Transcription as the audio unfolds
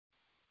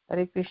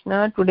Hare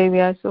Krishna. Today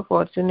we are so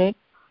fortunate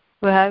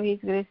to have His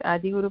Grace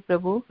Adi Guru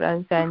Prabhu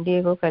from San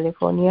Diego,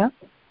 California.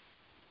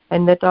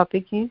 And the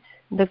topic is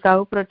the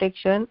cow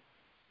protection,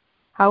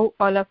 how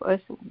all of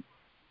us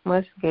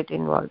must get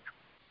involved.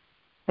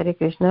 Hare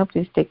Krishna.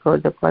 Please take over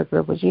the call,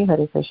 Prabhuji.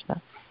 Hare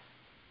Krishna.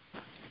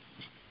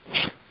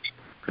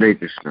 Hare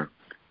Krishna.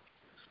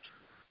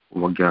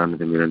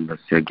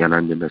 Vajnanatimirandasya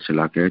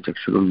Jnananjana-Shalakaya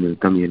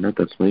Chakshurunmilitam Yena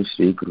Tasmai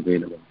Shri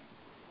Guruve Namah.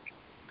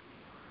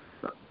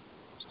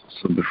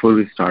 So before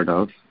we start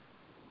off,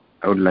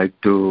 I would like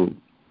to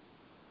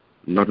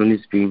not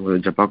only speak for the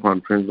Japa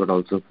conference but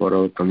also for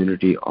our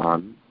community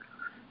on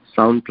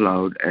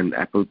SoundCloud and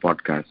Apple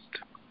Podcast.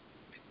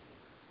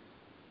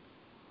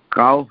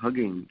 Cow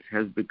hugging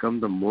has become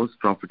the most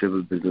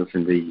profitable business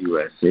in the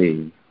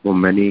USA for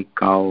many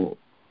cow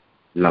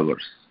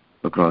lovers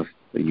across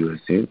the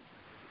USA,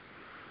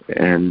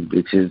 and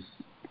which is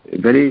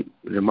a very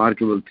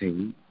remarkable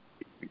thing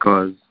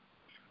because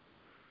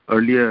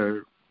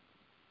earlier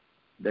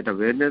that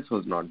awareness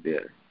was not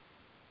there.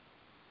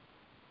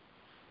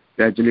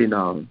 Gradually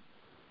now,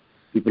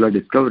 people are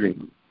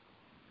discovering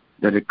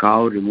that a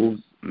cow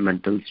removes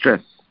mental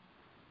stress.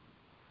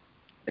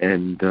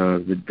 And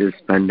with this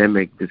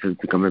pandemic, this has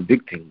become a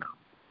big thing now.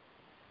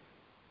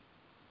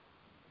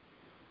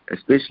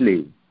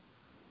 Especially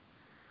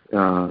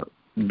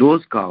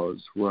those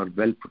cows who are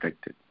well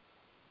protected.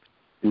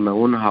 In my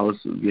own house,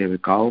 we have a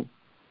cow,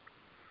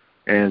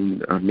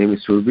 and her name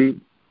is Surbi.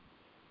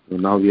 So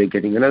now we are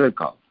getting another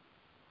cow.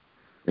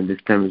 And this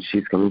time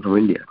she's coming from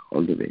India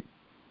all the way.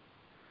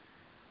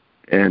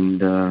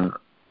 And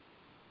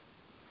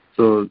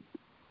so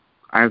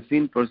I have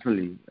seen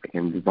personally, I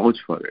can vouch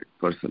for it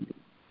personally,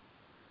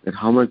 that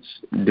how much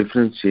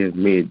difference she has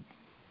made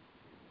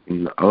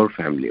in our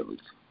family also.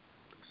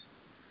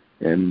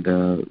 And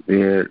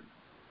where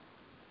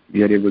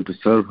we are able to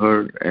serve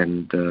her,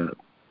 and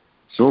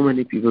so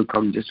many people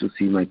come just to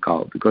see my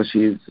cow because she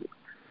is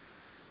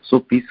so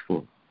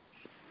peaceful.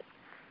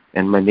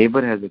 And my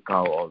neighbor has a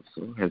cow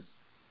also, has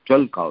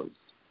 12 cows.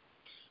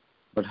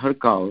 But her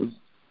cows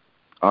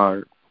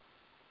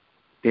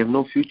they have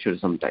no future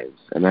sometimes.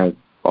 And I've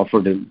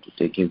offered him to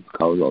take his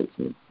cows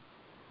also.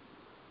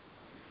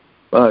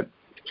 But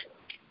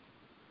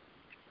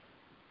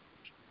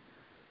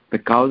the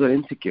cows are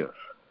insecure.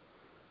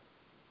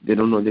 They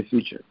don't know their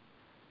future.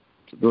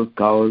 So those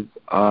cows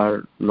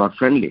are not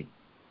friendly.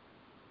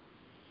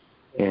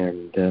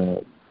 And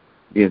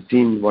we have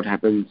seen what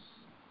happens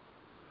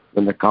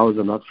when the cows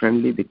are not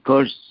friendly. They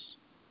curse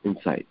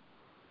inside.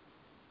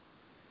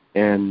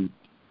 And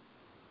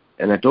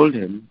I told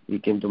him, he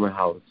came to my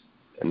house,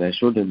 and I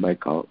showed him my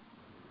cow.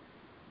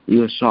 He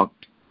was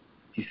shocked.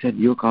 He said,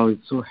 "Your cow is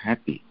so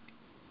happy.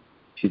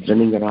 She's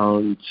running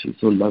around, she's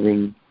so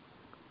loving,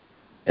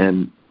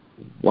 and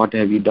what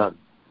have you done?"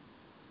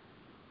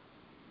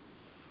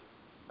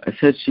 I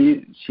said,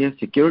 she has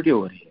security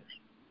over here.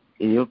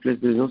 In your place,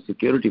 there is no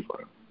security for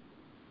her.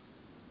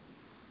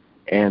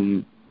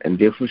 And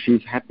therefore she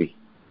is happy.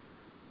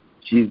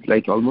 She's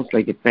almost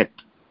like a pet,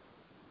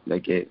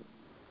 like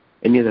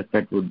any other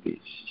pet would be.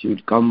 She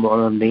would come on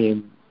her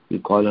name, you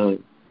call her,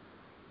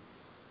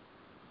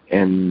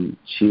 and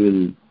she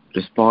will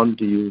respond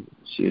to you.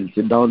 She will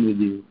sit down with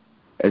you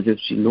as if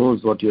she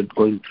knows what you're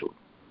going through.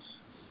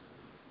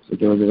 So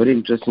there was a very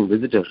interesting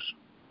visitor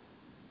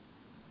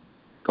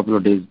a couple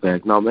of days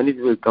back. Now many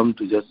people come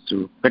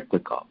to pet the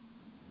cow.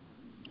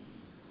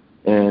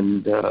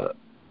 And the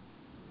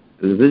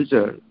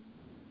visitor,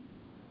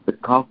 the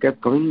cow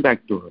kept coming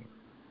back to her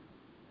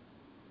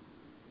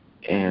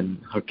and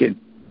her kid.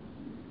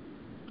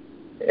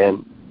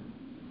 And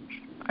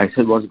I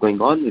said, "What's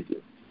going on with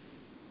you?"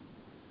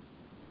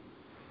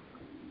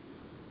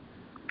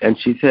 And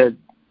she said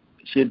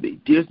she had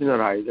tears in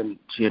her eyes and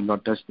she had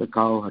not touched the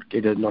cow, her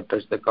kid had not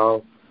touched the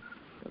cow.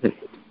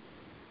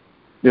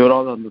 They were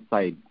all on the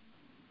side.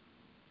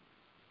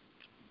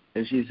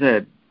 And she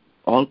said,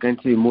 all kinds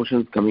of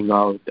emotions coming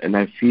out, and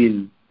I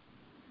feel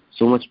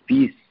so much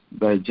peace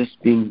by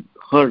just being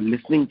her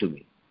listening to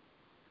me.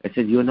 I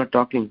said, "You are not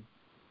talking."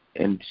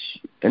 And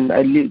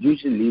I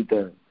usually leave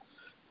the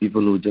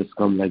people who just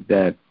come like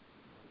that.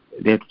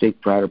 They have to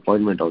take prior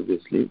appointment,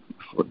 obviously,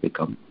 before they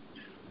come.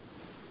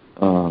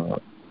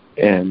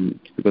 And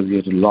because we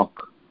have to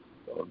lock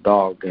our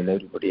dog and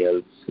everybody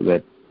else so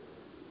that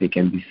they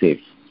can be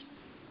safe.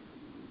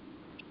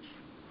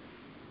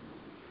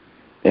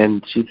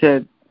 And she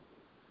said,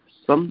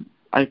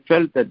 I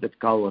felt that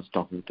cow was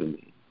talking to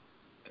me.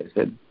 I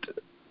said,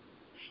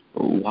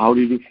 "How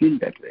did you feel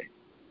that way?"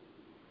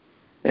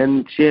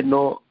 And she had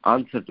no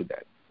answer to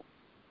that.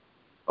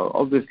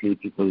 Obviously,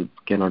 people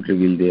cannot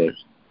reveal their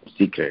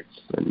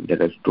secrets, and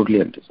that I totally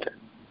understand.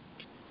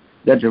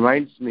 That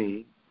reminds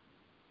me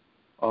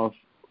of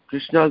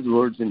Krishna's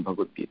words in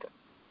Bhagavad Gita.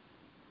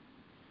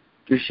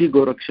 Krishi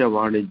Goraksha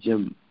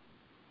Vanijyam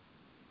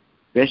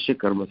Vaishya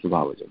Karma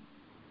Subhavajam.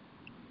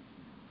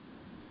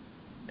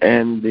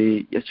 And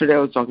yesterday I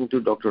was talking to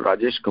Dr.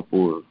 Rajesh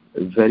Kapoor,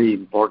 a very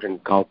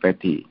important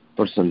cowpathy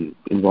person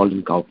involved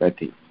in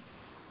cowpathy.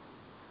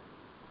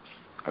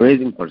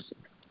 Amazing person.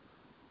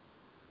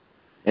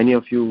 Any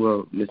of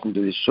you listen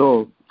to this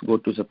show, go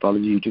to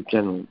Saptology YouTube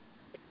channel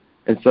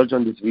and search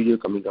on this video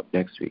coming up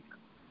next week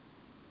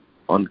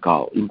on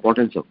cow,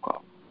 importance of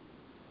cow.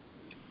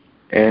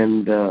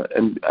 And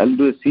I'll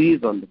do a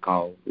series on the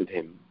cow with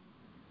him.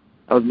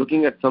 I was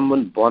looking at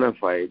someone bona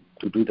fide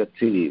to do that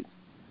series,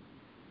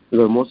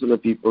 because most of the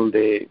people,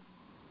 they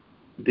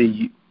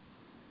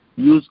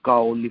use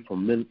cow only for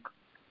milk,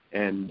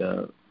 and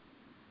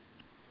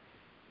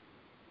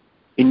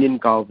Indian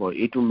cow for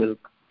A2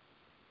 milk.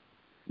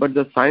 But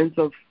the science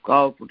of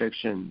cow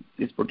protection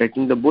is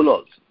protecting the bull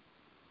also.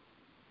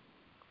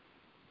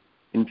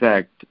 In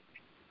fact,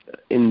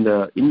 in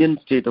the Indian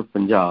state of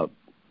Punjab,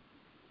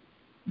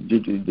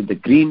 due to the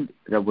green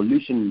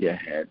revolution India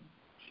had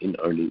in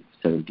early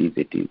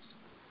 70s,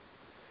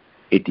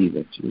 80s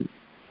actually,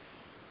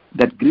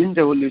 that green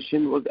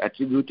revolution was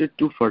attributed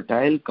to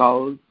fertile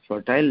cows,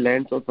 fertile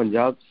lands of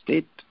Punjab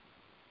state,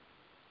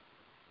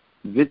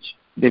 which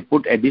they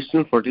put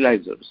additional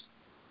fertilizers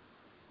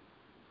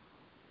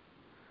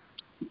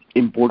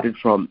imported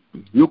from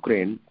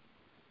Ukraine,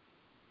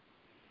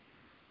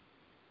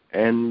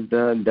 and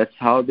that's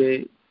how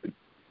they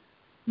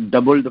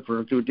doubled the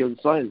productivity of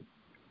the soil.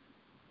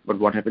 But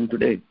what happened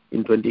today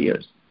in 20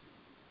 years?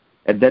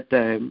 At that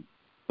time,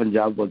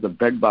 Punjab was the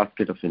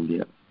breadbasket of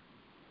India.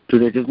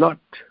 Today it is not.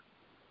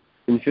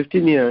 In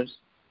 15 years,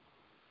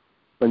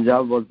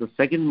 Punjab was the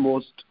second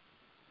most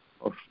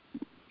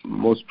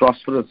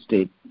prosperous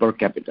state per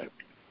capita.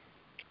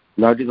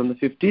 Now it is on the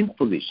 15th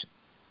position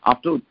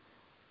after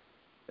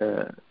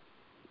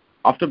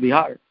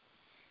Bihar.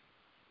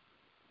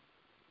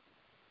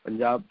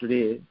 Punjab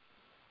today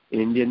in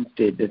Indian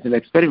state, there's an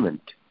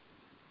experiment.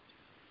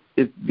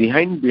 It's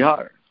behind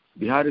Bihar.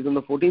 Bihar is on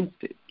the 14th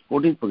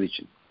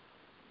position.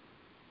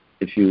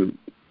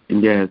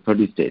 India has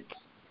 30 states,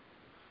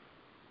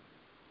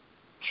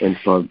 and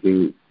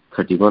probably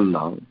 31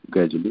 now,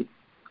 gradually.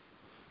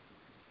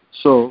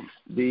 So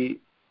the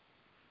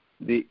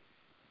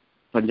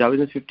Punjab is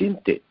the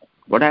 15th state.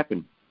 What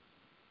happened?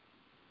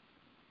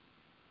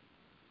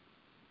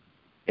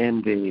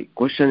 And the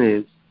question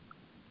is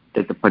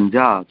that the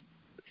Punjab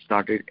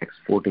started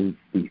exporting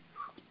beef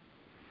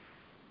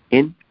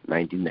in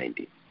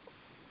 1990.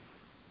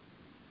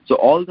 So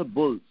all the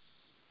bulls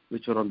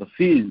which were on the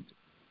field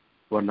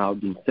were now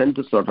being sent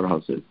to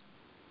slaughterhouses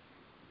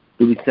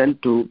to be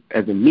sent to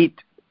as a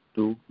meat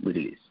to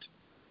Middle East.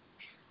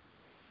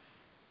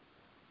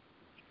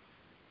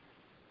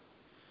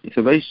 It's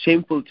a very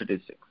shameful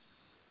statistic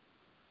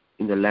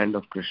in the land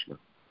of Krishna.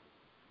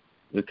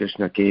 Where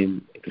Krishna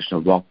came, Krishna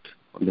walked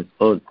on this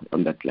earth,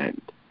 on that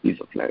land, piece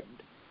of land.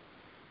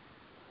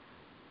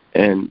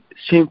 And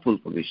shameful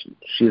position.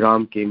 Sri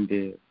Ram came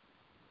there.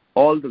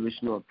 All the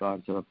Vishnu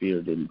avatars have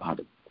appeared in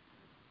Bharat.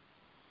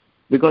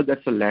 Because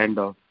that's the land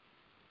of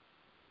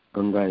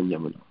Ganga and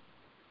Yamuna.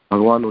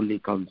 Bhagavan only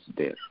comes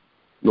there,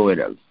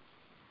 nowhere else.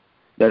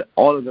 That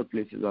all other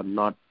places are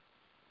not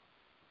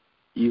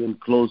even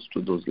close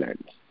to those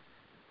lands.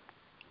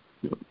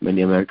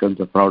 Many Americans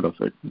are proud of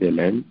it, their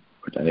land,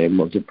 but I am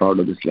also proud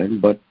of this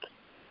land, but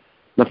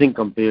nothing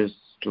compares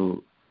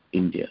to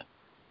India.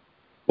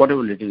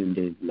 Whatever little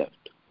India is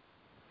left.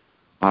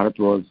 Bharat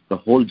was the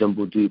whole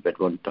Jambu Dweep at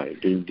one time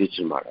during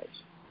Yudhishthira Maharaj.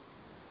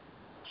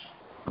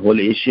 The whole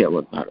Asia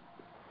was Bharat,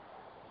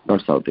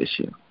 not South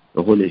Asia,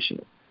 the whole Asia.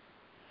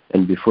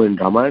 And before in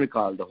Ramayana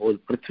Kal, the whole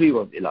Prithvi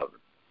was Ilavan.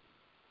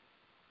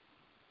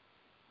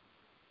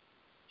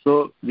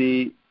 So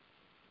the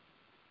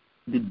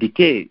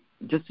decay,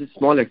 just a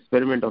small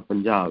experiment of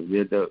Punjab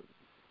where the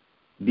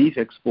beef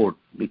export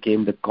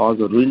became the cause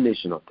of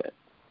ruination of that.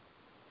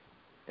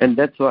 And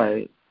that's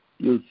why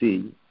you'll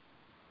see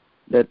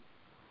that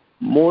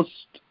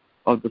most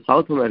of the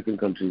South American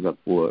countries are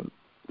poor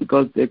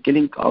because they're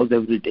killing cows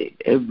every day.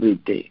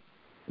 The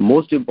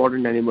most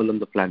important animal on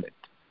the planet.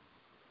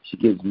 She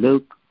gives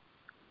milk.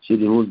 She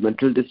removes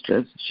mental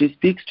distress. She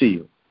speaks to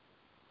you.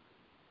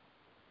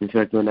 In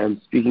fact, when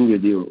I'm speaking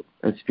with you,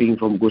 I'm speaking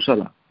from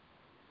Goshala.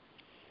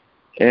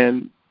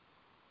 And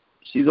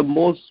she's the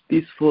most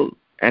peaceful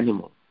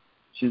animal.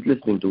 She's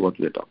listening to what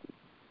we're talking.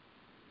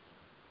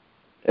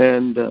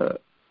 And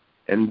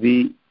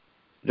we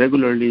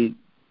regularly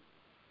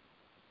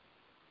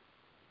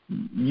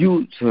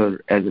use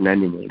her as an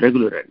animal,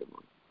 regular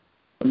animal.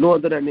 No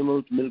other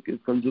animal's milk is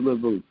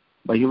consumable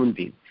by human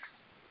beings.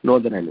 No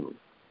other animal.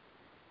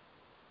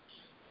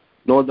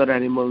 No other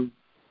animal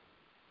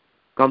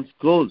comes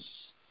close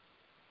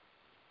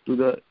to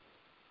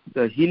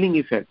the healing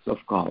effects of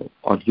cow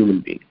on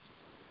human beings.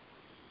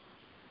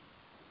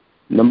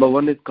 Number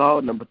one is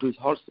cow, number two is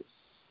horses.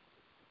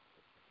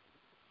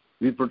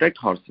 We protect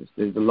horses.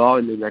 There is a law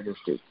in the United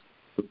States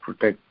to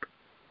protect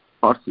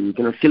horses. You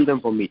cannot kill them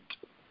for meat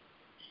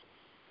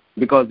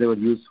because they were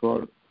used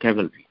for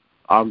cavalry,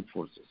 armed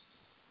forces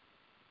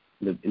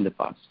in the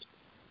past.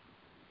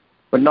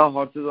 But now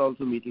horses are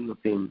also meeting the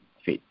same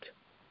fate.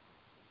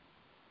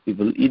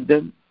 People eat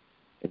them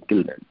and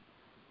kill them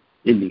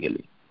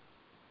illegally.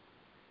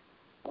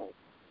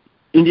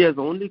 India is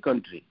the only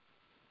country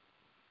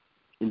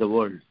in the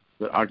world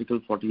where Article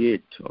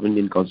 48 of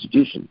Indian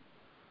Constitution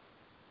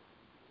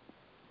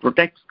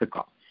protects the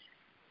cow.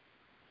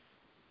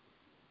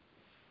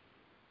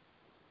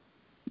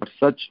 But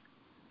such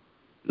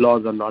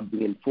laws are not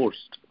being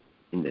enforced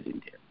in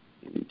India.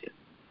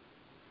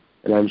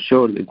 And I'm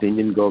sure if the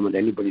Indian government,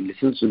 anybody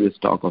listens to this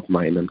talk of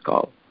mine and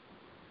cow,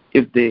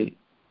 if they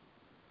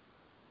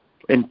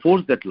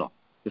enforce that law,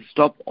 they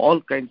stop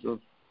all kinds of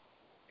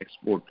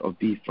export of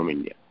beef from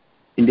India.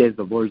 India is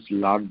the world's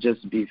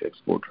largest beef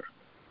exporter.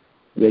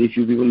 Very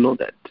few people know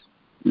that.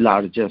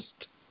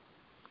 Largest.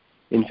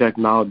 In fact,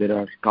 now there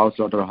are cow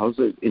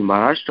slaughterhouses in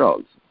Maharashtra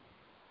also.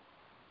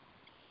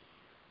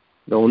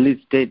 The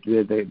only state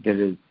where there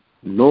is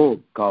no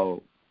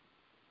cow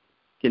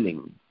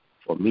killing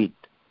for meat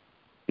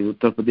is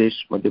Uttar Pradesh,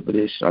 Madhya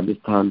Pradesh,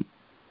 Rajasthan,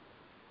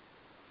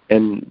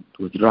 and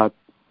Gujarat,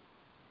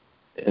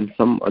 and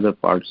some other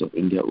parts of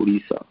India,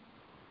 Odisha,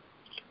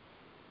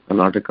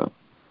 Karnataka.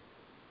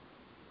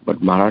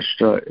 But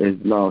Maharashtra is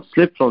now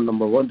slipped from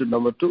number 1 to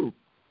number 2.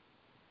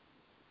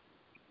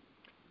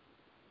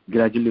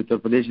 Gradually, Uttar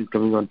Pradesh is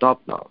coming on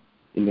top now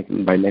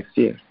by next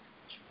year.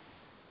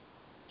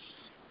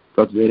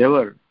 Because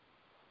wherever,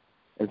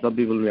 and some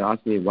people may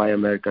ask me why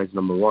America is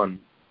number 1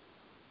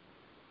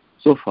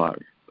 so far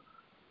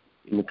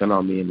in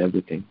economy and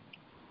everything.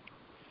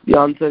 The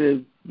answer is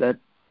that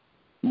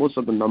most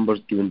of the numbers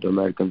given to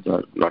Americans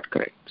are not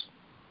correct,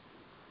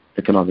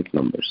 economic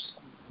numbers,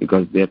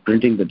 because they are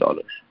printing the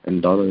dollar,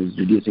 and dollar is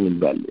reducing in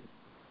value.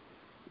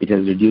 It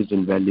has reduced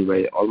in value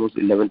by almost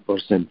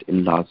 11%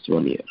 in last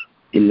 1 year,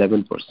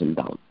 11%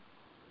 down.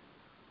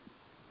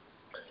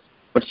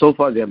 But so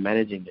far they are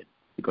managing it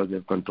because they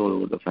have control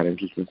over the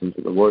financial systems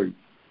of the world.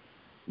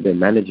 They are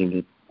managing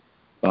it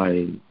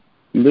by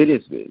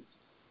various ways.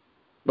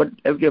 But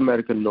every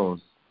American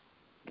knows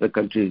the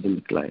country is in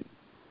decline.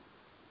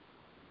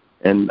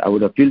 And I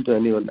would appeal to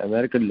anyone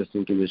American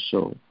listening to this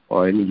show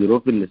or any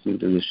European listening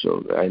to this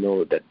show. I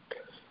know that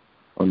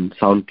on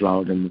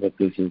SoundCloud and other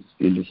places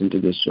you listen to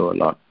this show a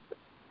lot.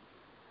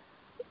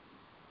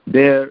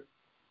 There,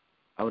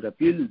 I would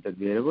appeal that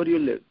wherever you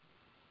live,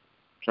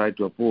 try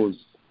to oppose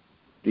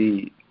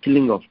the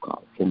killing of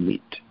cow for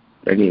meat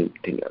or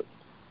anything else.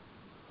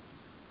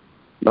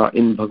 Now,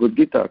 in Bhagavad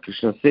Gita,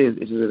 Krishna says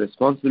it is a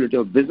responsibility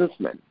of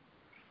businessmen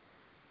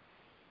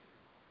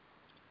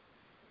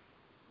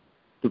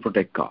to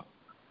protect cow.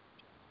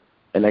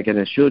 And I can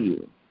assure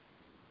you,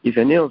 if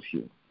any of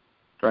you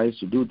tries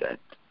to do that,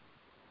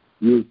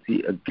 you will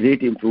see a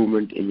great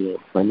improvement in your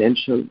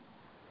financial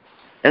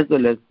as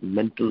well as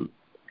mental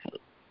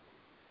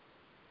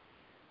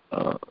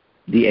health.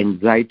 The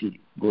anxiety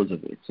goes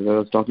away. So when I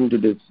was talking to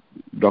this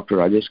Dr.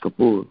 Rajesh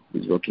Kapoor, who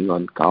is working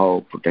on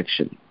cow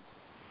protection,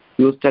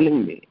 he was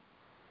telling me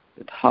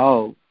that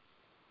how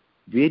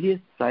various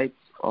types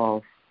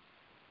of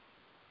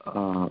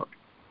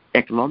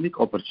economic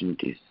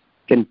opportunities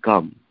can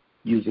come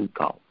using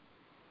cow.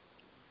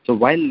 So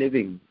while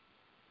living,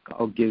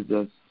 cow gives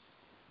us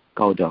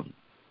cow dung,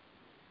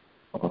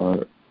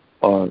 or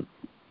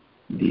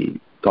the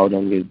cow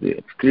dung is the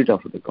excreta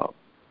for the cow.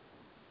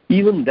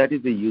 Even that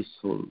is a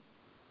useful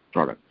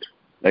product.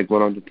 Like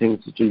one of the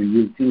things which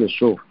you'll see in the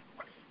show,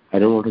 I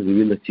don't want to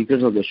reveal the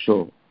secrets of the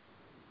show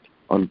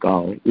on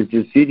cow. It's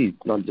a series,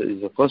 not just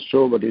it's the first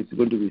show, but it's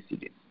going to be a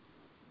series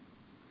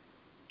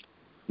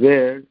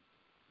where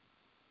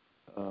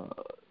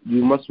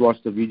you must watch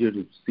the video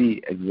to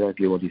see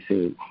exactly what he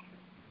says.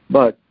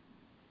 But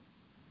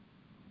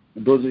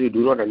those of you who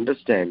do not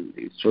understand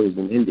these stories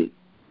in Hindi,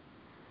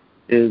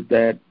 is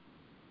that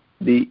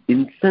the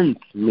incense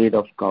made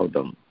of cow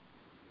dung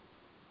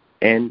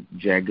and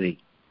jaggery.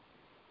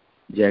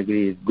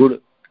 Jaggery is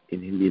good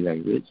in Hindi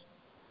language.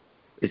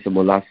 It's a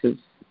molasses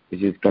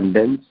which is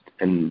condensed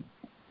and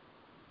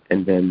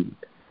then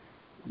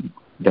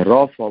the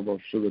raw form of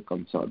sugar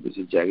comes out, which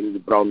is jaggery, the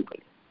brown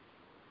color.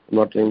 I'm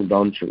not saying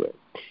brown sugar,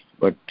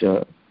 but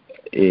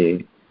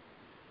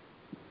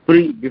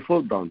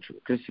before brown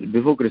sugar,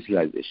 before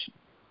crystallization.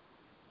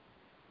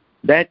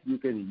 That you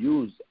can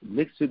use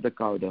mixed with the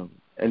cow dung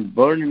and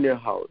burn in your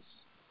house.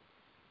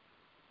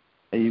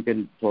 And you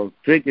can, for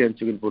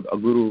fragrance, you can put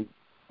aguru.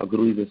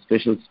 Aguru is a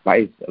special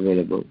spice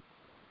available.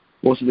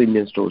 Most of the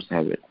Indian stores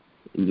have it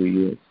in the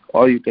US.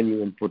 Or you can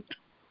even put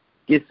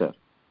kesar,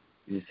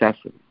 which is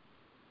saffron,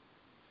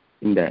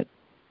 in that.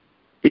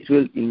 It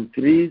will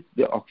increase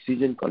the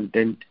oxygen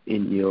content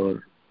in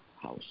your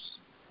house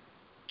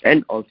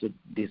and also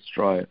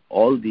destroy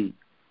all the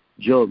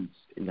germs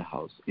in the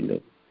house. In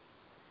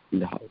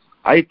the house,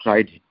 I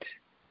tried it.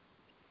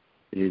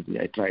 Believe me,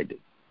 I tried it,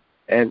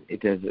 and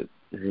it has a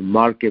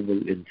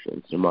remarkable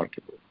influence.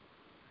 Remarkable.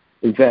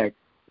 In fact,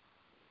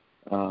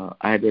 I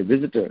had a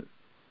visitor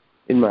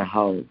in my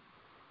house,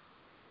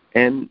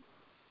 and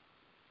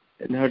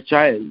her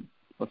child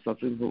was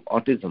suffering from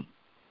autism.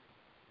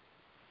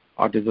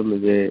 Autism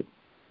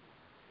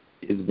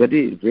is a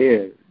very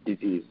rare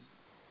disease,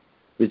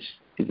 which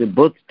is a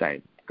birth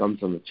time,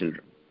 comes on the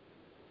children.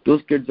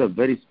 Those kids are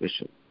very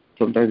special.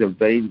 Sometimes they're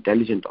very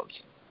intelligent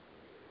also.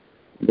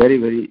 Very,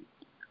 very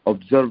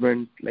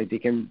observant, like they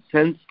can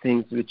sense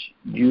things which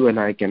you and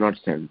I cannot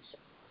sense.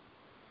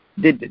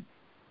 They did.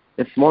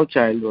 A small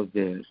child was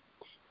there.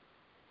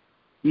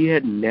 He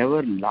had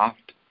never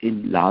laughed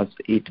in last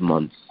 8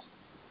 months.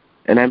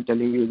 And I'm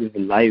telling you, this is a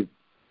live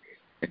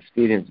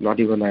experience, not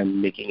even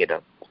I'm making it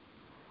up.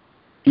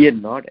 He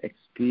had not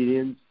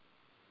experienced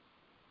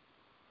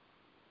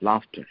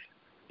laughter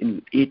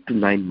in 8 to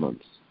 9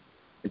 months.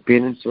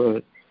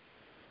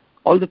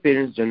 All the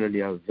parents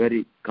generally are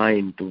very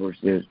kind towards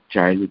their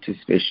child, which is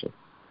special.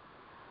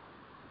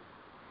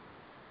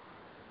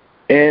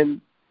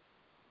 And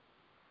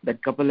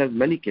that couple has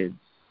many kids,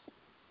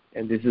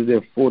 and this is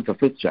their fourth or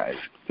fifth child,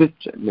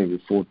 maybe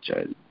fourth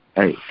child.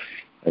 I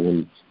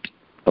won't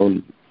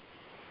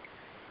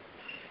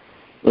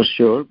not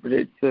sure, but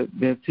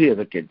they have 3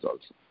 other kids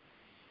also,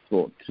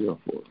 3 or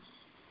 4.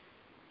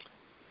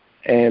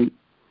 And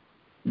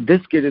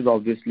this kid is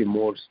obviously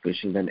more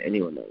special than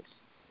anyone else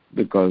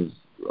because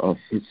of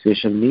his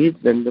special needs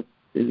and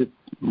the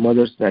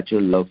mother's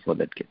natural love for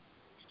that kid.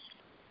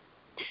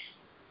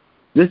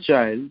 This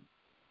child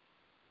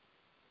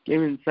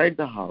came inside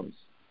the house,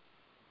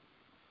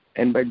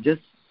 and by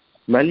just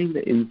smelling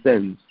the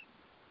incense,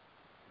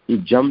 he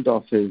jumped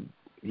off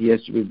he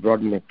has to be brought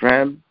in a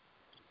pram,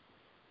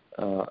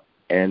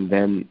 and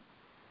then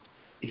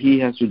he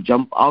has to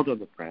jump out of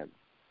the pram.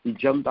 He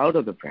jumped out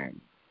of the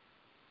pram,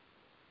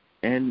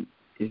 and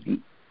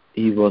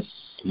he was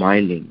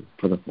smiling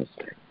for the first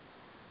time.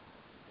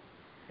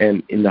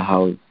 And in the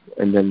house,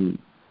 and then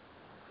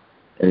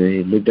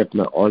he looked at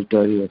my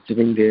altar. He was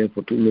sitting there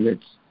for 2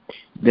 minutes.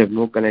 They have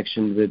no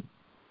connection with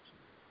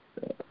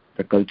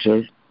the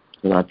culture,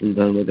 Sanatana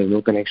Dharma. They have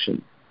no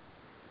connection.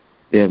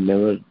 They have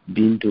never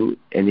been to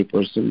any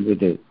person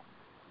with a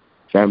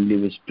family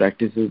which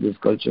practices this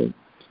culture.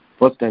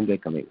 First time they're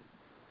coming.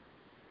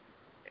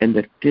 And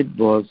the kid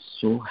was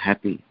so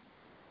happy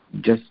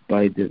just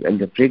by this. And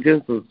the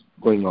fragrance was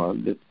going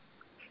on. This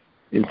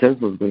incense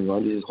was going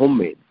on. This is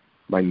homemade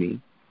by me.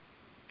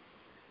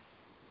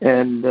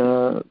 And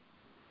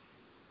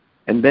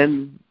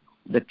then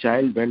the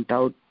child went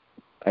out.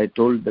 I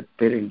told the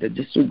parent that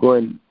just to go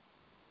and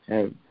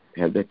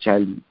have the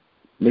child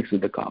mix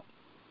with the cow.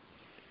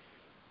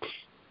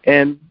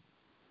 And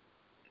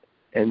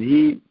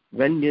he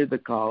went near the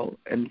cow,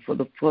 and for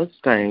the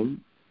first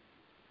time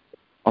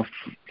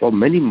for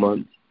many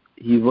months,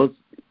 he was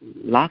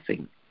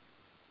laughing,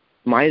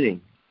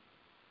 smiling,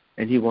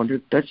 and he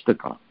wanted to touch the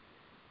cow.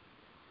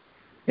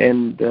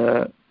 And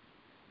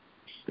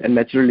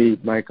naturally,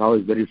 my cow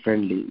is very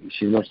friendly.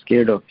 She's not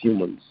scared of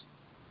humans.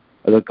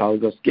 Other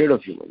cows are scared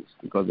of humans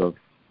because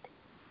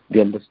they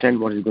understand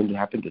what is going to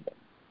happen to them.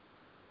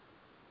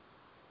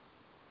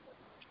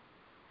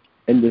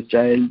 And the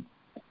child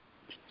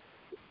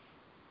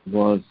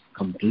was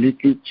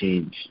completely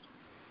changed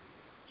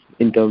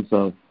in terms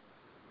of,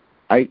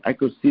 I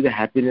could see the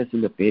happiness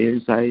in the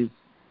parents' eyes.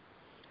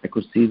 I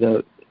could see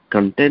the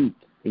content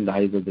in the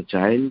eyes of the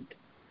child.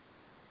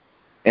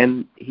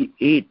 And he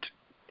ate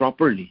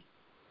properly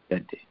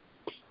that day.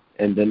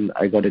 And then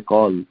I got a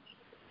call a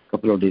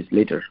couple of days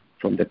later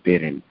from the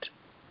parent.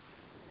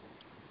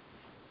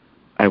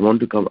 I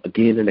want to come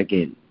again and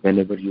again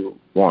whenever you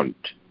want.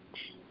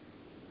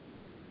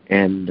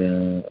 And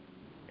then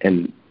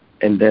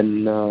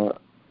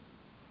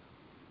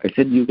I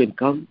said, you can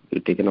come.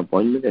 You take an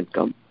appointment and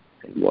come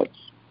and watch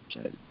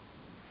child.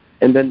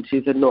 And then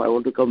she said, no, I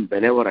want to come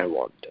whenever I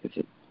want. I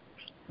said,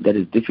 that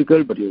is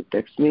difficult, but you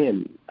text me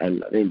and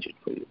I'll arrange it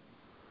for you.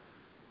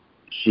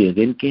 She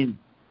again came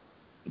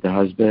with her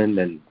husband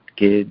and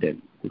kid,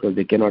 and because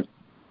they cannot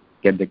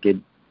get the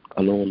kid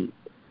alone,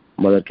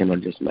 mother cannot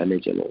just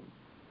manage alone.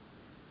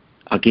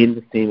 Again,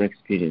 the same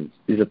experience.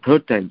 This is the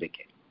third time they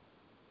came.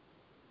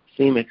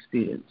 Same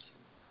experience.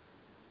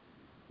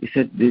 He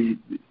said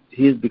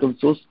he has become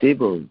so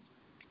stable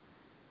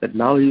that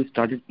now he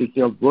started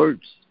picking up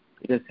words.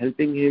 It is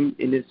helping him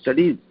in his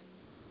studies,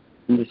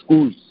 in the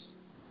schools.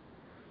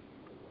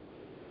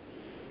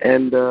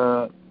 And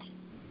the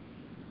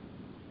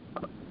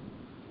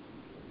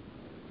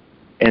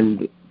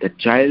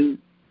child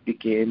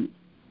became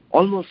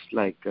almost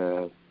like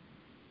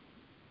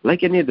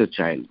any other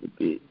child would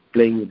be,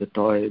 playing with the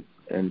toys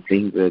and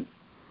playing with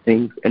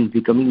things and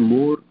becoming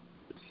more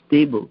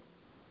stable,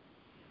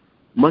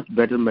 much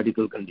better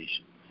medical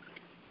condition.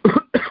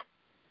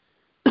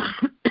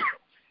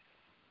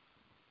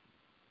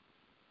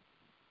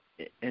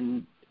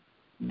 And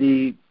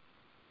the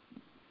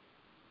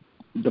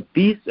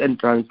peace and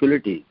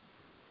tranquility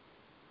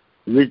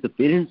which the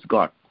parents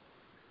got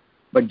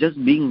but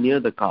just being near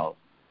the cow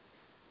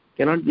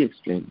cannot be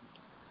explained,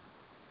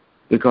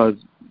 because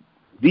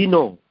we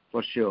know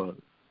for sure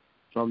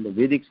from the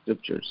Vedic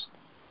scriptures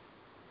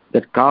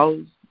that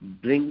cows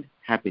bring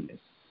happiness.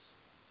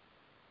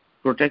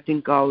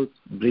 Protecting cows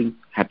brings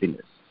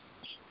happiness.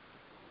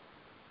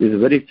 There is a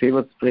very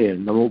famous prayer,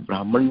 Namo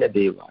Brahmanya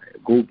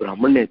Devaya, Go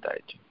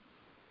Brahmanyataya,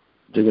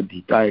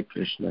 Jagadhitaya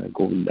Krishna,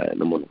 Govindaya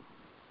Namo.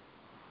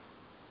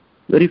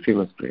 Very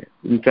famous prayer.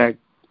 In fact,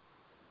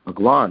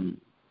 Bhagwan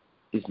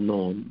is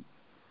known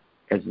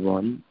as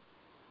one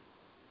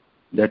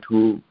that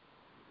who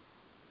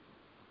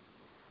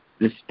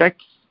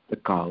respects the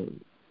cow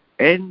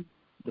and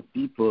the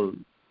people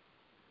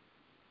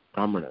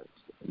Brahmanas.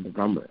 The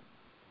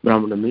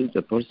Brahmana means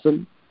a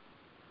person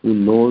who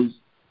knows,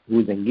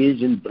 who is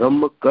engaged in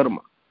Brahma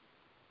karma,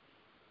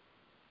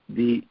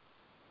 the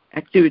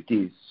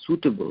activities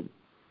suitable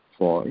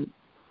for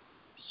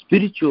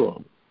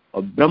spiritual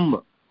or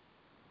Brahma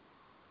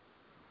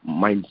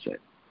mindset.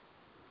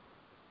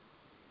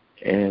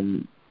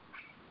 And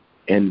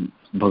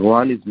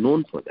Bhagavan is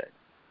known for that.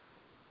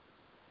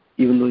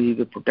 Even though he is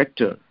a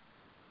protector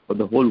of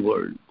the whole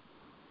world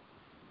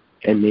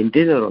and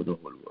maintainer of the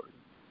whole world,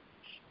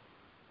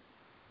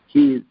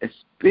 he is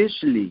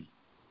especially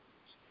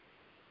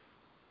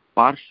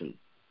partial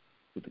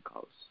to the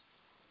cows.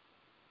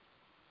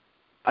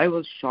 I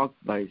was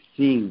shocked by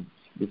seeing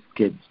these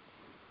kids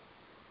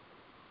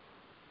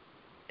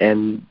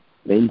and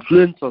the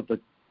influence of the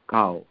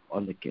cow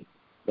on the kid.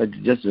 But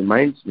it just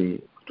reminds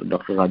me to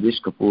Dr.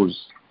 Rajesh Kapoor's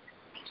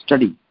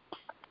study.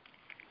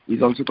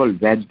 He's also called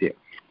Vaidya.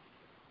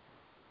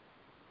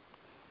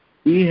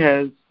 He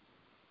has,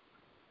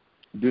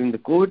 during the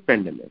COVID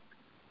pandemic,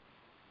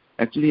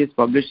 actually has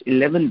published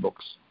 11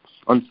 books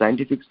on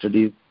scientific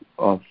studies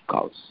of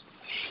cows.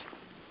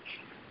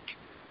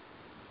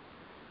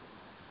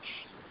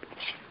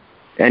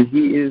 And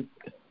he is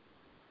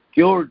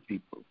cured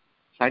people,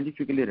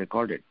 scientifically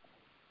recorded,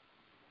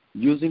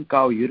 using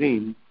cow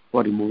urine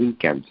for removing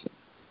cancer,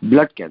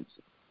 blood cancer.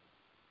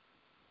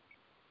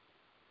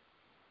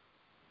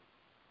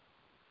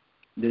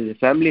 There is a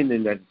family in the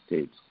United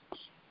States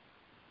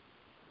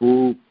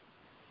whose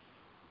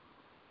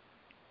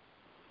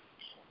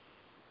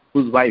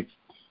wife,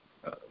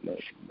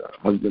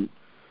 the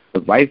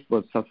wife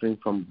was suffering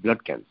from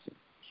blood cancer.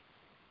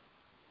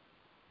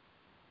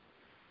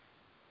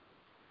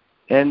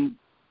 And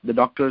the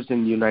doctors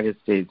in the United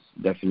States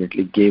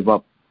definitely gave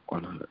up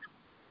on her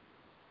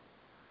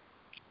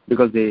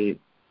because they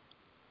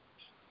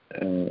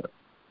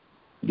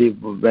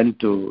went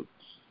to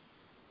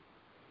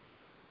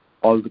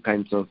all the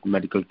kinds of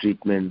medical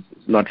treatments.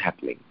 It's not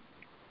happening.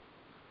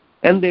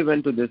 And they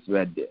went to this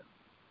Vaidya,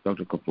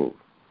 Dr. Kapoor.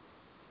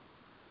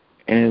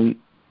 And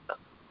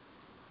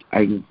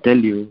I can tell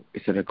you,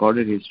 it's a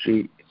recorded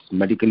history. It's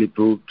medically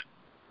proved.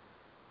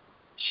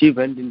 She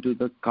went into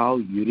the cow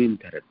urine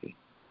therapy.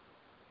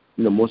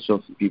 You know, most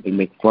of people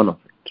make fun of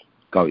it,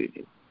 cow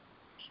urine.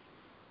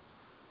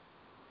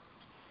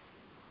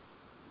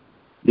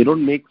 They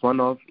don't make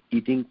fun of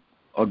eating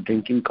or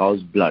drinking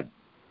cow's blood,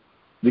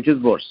 which is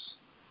worse,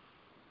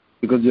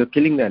 because you're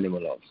killing the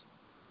animal also.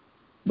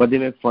 But they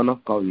make fun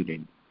of cow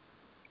urine.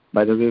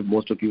 By the way,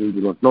 most of people do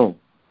not know,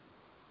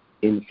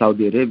 in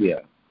Saudi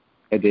Arabia,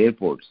 at the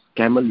airports,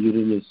 camel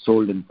urine is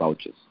sold in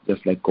pouches,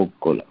 just like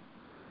Coca-Cola.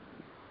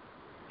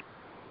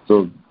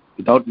 So,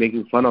 without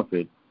making fun of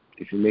it,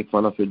 if you make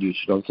fun of it, you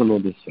should also know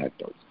this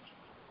fact also.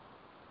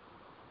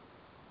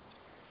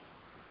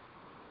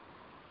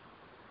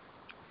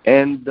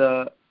 And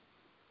the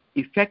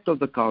effect of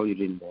the cow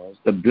urine was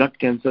the blood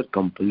cancer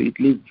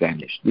completely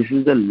vanished. This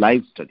is a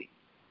live study.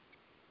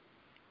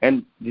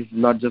 And this is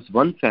not just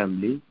one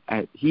family.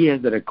 He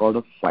has a record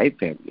of 5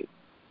 families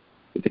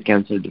with the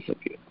cancer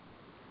disappeared.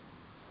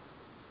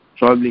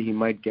 Probably he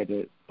might get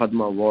a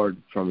Padma Award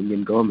from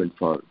Indian government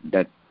for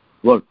that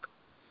work.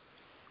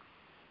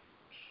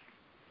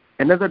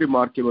 Another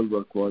remarkable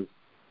work was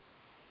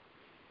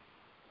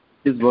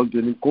his work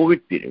during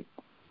COVID period,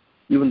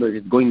 even though it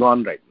is going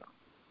on right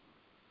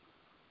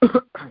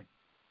now.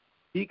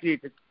 He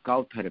created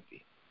cow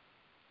therapy,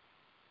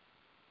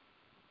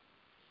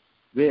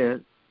 where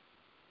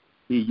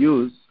he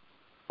used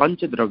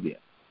panchadravya,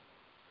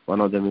 one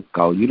of them is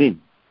cow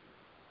urine,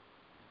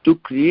 to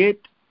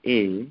create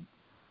a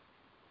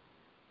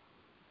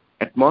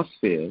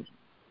atmosphere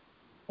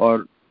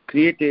or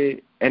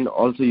and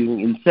also using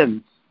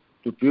incense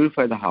to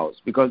purify the house,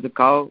 because the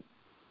cow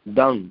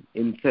dung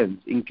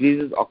incense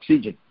increases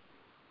oxygen.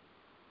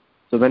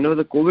 So whenever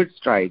the COVID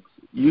strikes,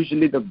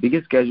 usually the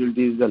biggest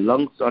casualty is the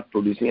lungs not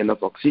producing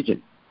enough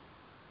oxygen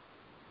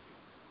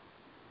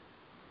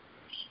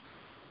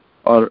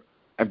or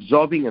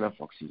absorbing enough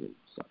oxygen.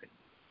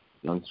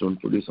 Lungs don't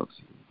produce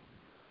oxygen.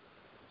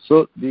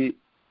 So the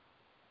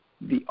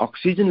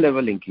oxygen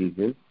level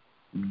increases,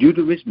 due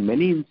to which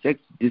many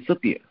insects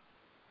disappear,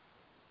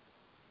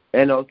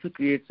 and also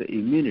creates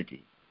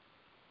immunity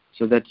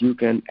so that you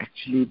can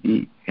actually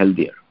be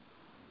healthier.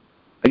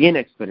 Again,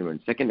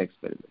 second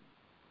experiment.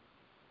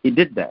 He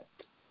did that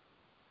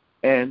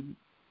and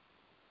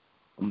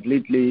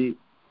completely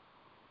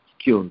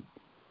cured.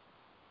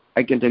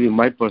 I can tell you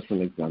my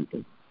personal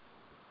example,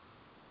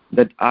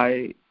 that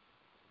I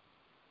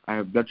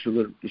have blood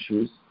sugar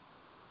issues,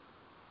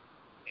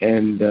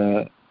 and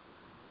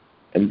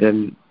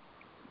then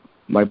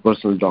my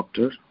personal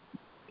doctor,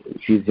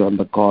 if he's on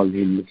the call,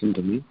 he'll listen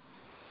to me.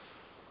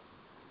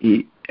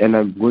 And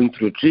I'm going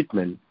through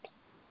treatment,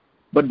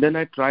 but then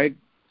I tried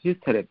his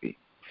therapy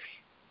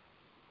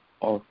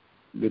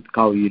with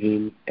cow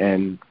urine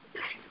and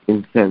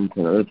incense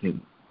and other things.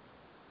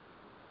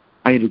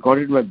 I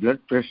recorded my blood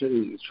pressure,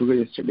 sugar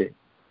yesterday.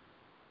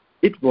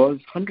 It was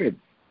 100,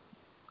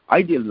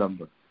 ideal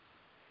number.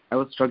 I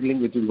was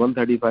struggling between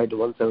 135 to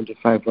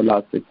 175 for the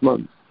last 6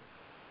 months.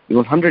 It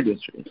was 100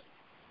 yesterday.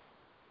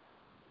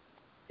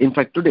 In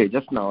fact, today,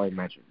 just now, I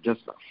measured,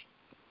 just now,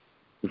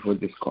 before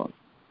this call.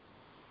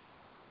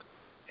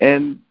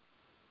 And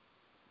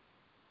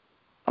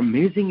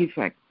amazing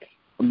effect.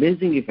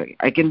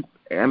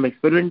 I'm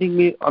experimenting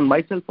it on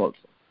myself also.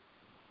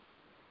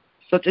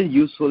 Such a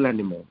useful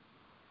animal.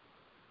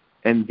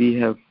 And we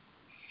have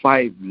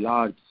 5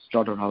 large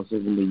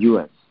slaughterhouses in the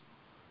US,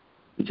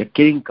 which are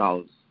killing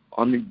cows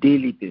on a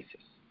daily basis.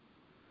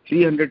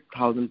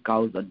 300,000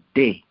 cows a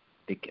day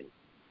they kill.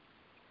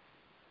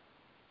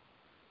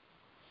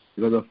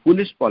 Because of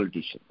foolish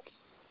politicians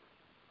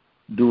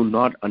do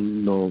not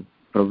know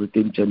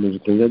Pravritim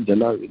Chanurithanga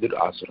Jana Vidur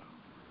Asura.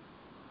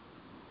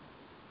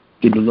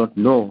 They do not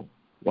know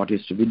what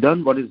is to be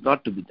done, what is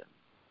not to be done.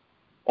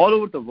 All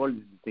over the world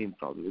is the same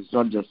problem. It's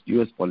not just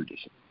US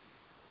politicians.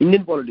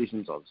 Indian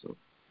politicians also,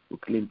 who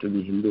claim to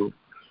be Hindu,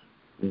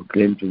 who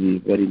claim to be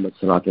very much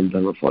Sanatana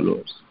Dharma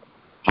followers.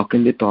 How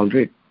can they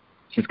tolerate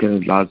such kind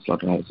of large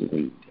slaughterhouses in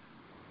India?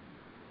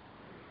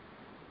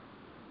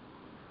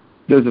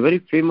 There's a very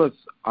famous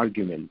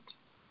argument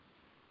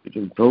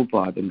between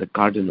Prabhupada and the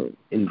cardinal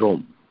in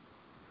Rome,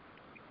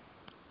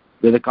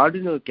 where the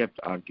cardinal kept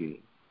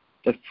arguing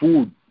that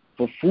for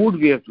food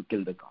we have to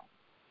kill the cow.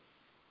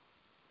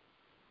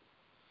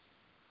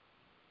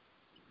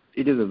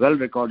 It is a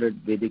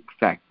well-recorded Vedic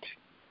fact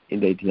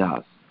in the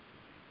Itihas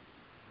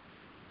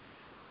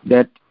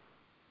that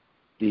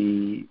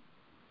the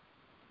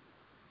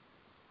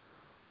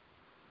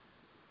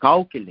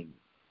cow killing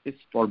is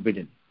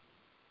forbidden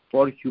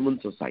for human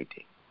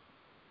society.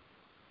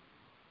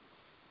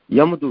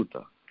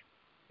 Yamaduta,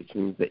 which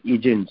means the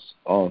agents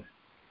of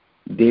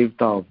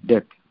Devta of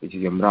death, which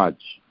is Yamraj,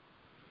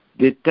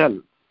 they tell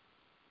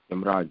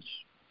Yamraj,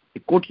 they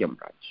quote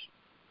Yamraj,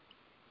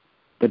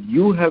 that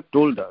you have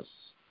told us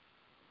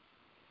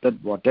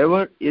that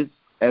whatever is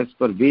as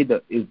per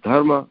Veda is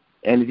dharma,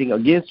 anything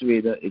against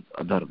Veda is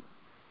adharma.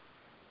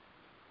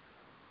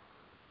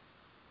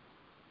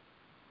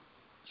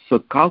 So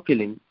cow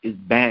killing is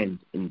banned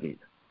in Veda.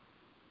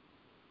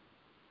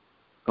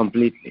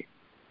 Completely.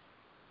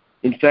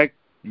 In fact,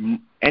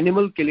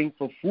 animal killing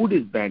for food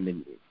is banned in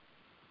Veda.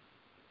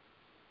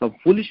 Some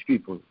foolish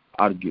people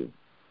argue,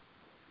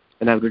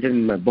 and I've written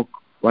in my book,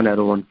 One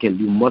Arrow, One Kill.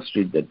 You must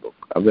read that book,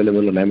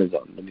 available on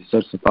Amazon. When you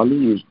search Sapali,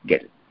 you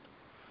get it.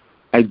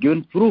 I've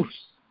given proofs.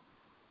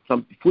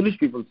 Some foolish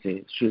people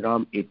say Sri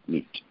Ram ate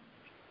meat.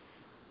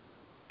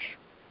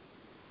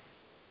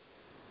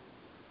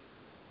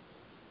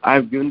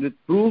 I've given the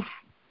proof,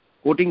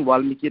 quoting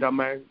Valmiki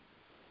Ramayana.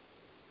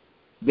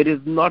 There is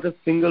not a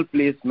single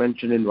place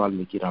mentioned in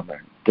Valmiki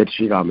Ramayana that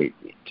Sri Ram ate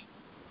meat.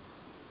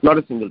 Not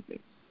a single place.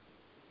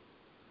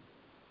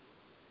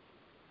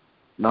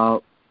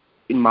 Now,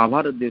 in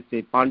Mahabharata they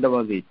say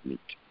Pandavas ate meat.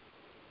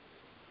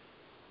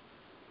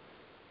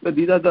 So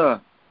these are the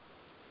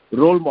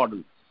role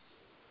models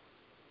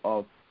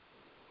of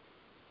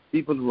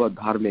people who are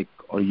dharmic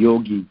or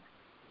yogi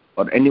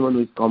or anyone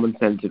who is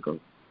commonsensical.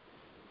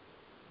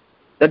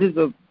 That is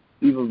the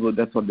people who,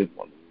 that's what they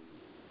follow.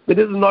 There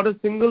is not a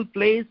single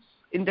place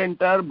in the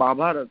entire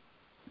Mahabharata.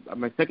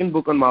 My second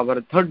book on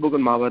Mahabharata, third book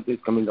on Mahabharata is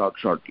coming out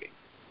shortly.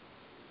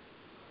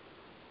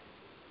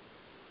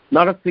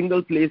 Not a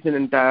single place in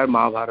entire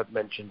Mahabharata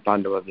mentioned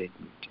Pandavas ate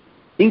meat,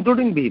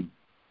 including Bhim.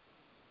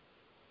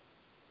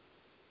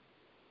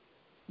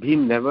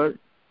 Bhim never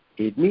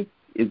ate meat.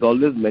 Is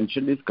always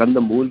mentioned is Kanda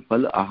Mool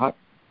Phal Ahar.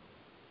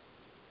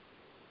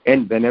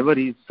 And whenever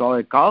he saw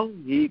a cow,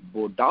 he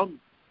bowed down.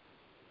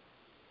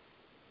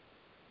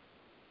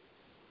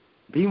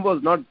 Bhim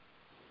was not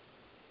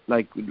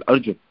like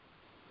Arjun.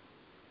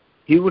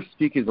 He would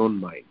speak his own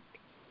mind.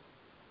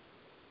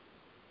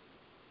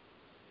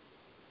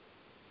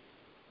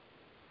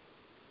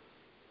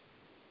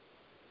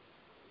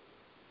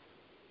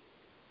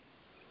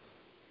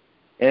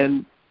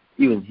 And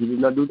even he did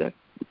not do that.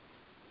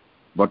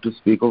 What to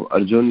speak of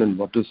Arjun and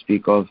what to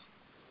speak of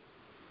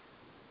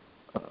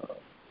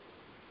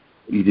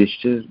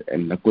Yudhishthir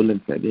and Nakul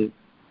and Sahdev.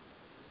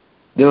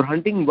 They were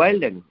hunting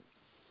wild animals,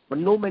 but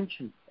no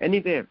mention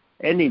anywhere.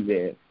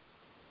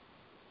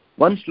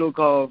 One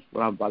shloka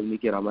of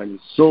Valmiki Ramayana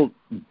is so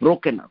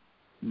broken up,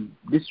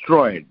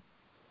 destroyed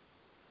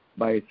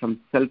by some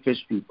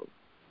selfish people,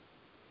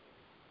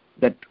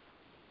 that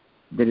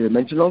there is a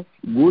mention of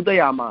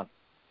Gudayamas,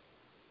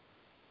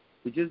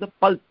 which is the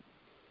pulp,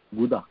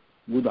 Guda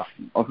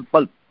of a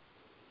pulp.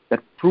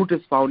 That fruit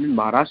is found in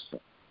Maharashtra.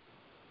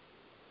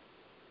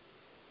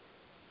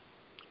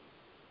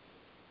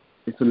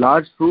 It's a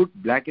large fruit,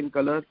 black in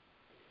color.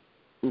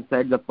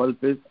 Inside the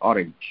pulp is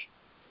orange.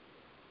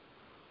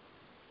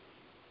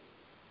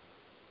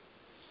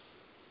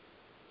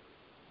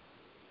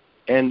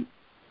 And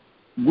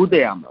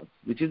Gudayamas,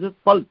 which is a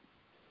pulp,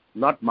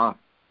 not mass.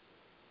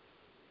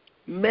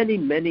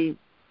 Many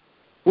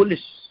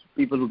foolish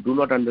people who do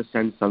not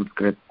understand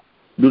Sanskrit,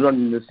 do not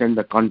understand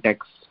the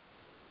context,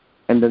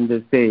 and then they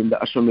say in the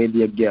Ashwamedh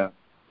Yajna,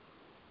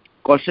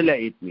 Kaushalya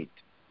ate meat,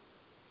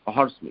 a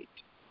horse meat.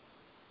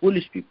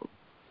 Foolish people.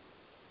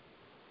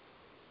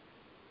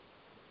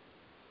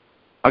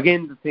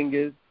 Again, the thing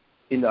is,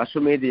 in the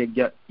Ashwamedh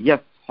Yajna, yes,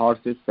 horse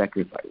is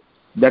sacrificed.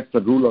 That's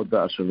the rule of the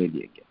Ashwamedh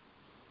Yajna.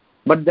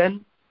 But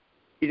then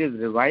it is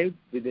revived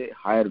with a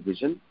higher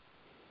vision,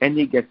 and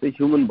he gets a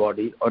human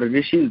body or a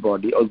rishi's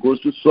body, or goes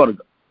to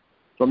Swarga,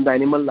 from the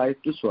animal life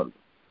to Swarga.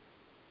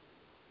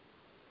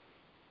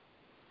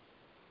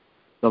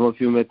 Some of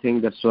you may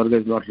think that Swarga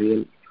is not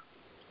real.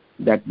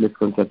 That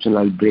misconception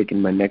I'll break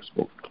in my next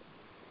book.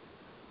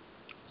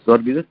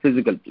 Swarga is a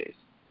physical place.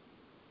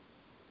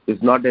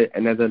 It's not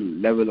another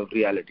level of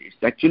reality. It's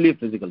actually a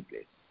physical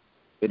place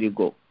where you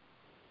go,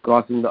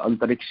 crossing the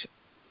Antariksha.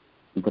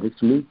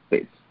 Antariksha means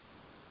space.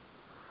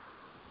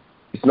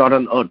 It's not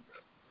on earth.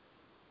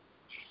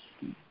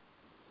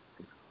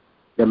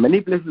 There are many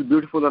places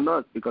beautiful on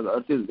earth because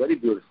earth is very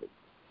beautiful,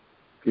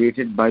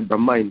 created by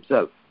Brahma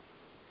himself.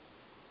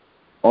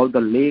 All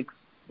the lakes,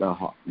 the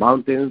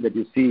mountains that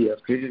you see are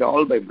created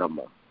all by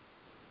Brahma,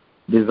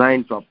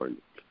 designed properly.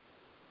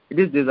 It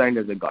is designed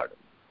as a garden.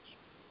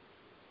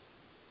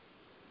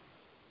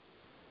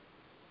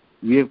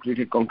 We have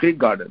created concrete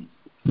gardens,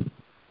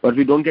 but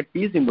we don't get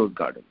peace in those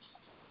gardens.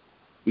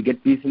 We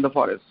get peace in the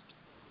forest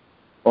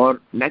or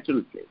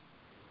natural place,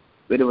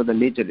 wherever the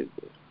nature is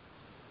there.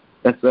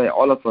 That's why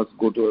all of us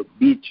go to a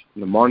beach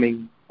in the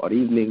morning or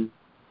evening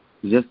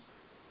to just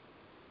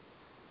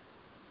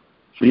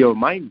free our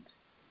mind.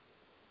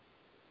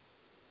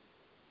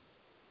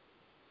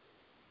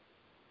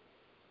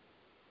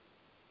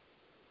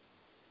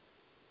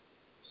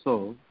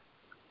 So,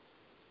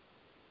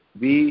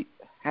 we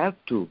have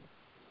to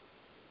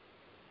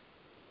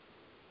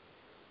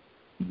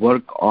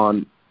work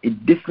on a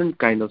different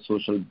kind of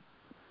social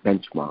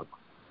benchmark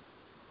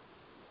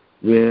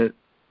where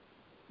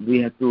we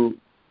have to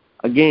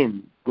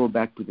again go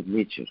back to the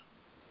nature.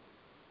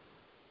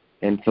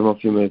 And some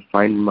of you may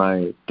find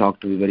my talk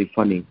to be very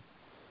funny,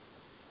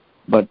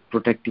 but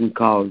protecting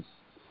cows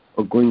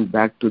or going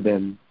back to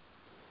them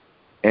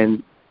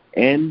and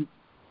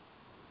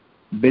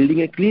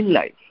building a clean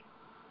life,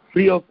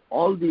 free of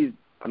all these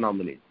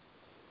anomalies.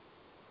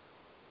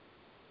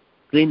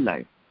 Clean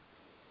life.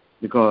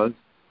 Because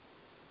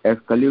as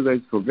Kali Yuga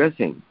is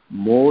progressing,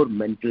 more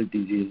mental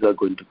diseases are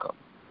going to come.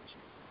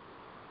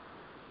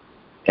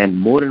 And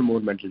more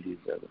mental diseases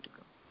are going to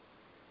come.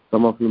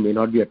 Some of you may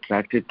not be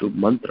attracted to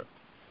mantra,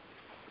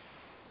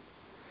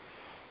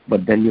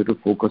 but then you have to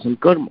focus on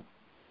karma.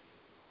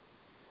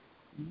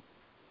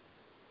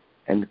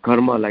 And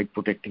karma, like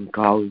protecting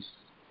cows,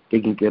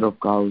 taking care of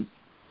cows,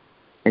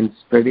 and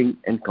spreading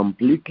and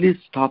completely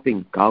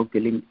stopping cow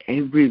killing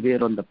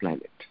everywhere on the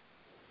planet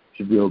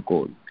should be our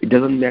goal. It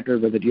doesn't matter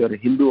whether you are a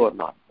Hindu or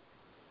not.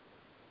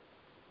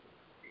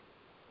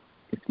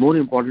 It's more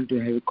important to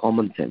have a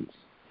common sense.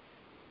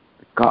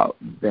 The cow,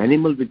 the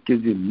animal which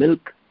gives you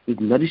milk,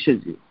 it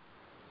nourishes you.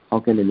 How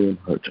can anyone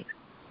hurt her?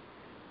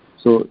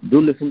 So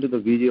do listen to the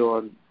video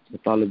on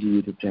Mythology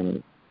YouTube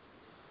channel,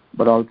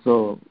 but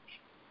also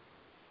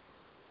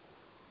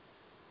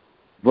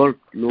work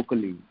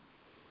locally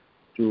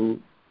to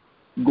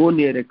go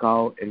near a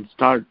cow and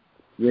start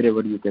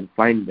wherever you can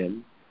find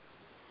them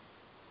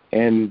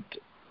and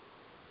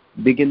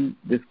begin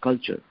this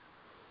culture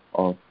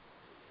of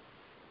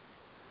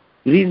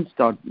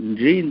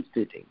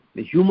reinstating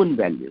the human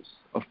values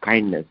of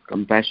kindness,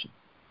 compassion,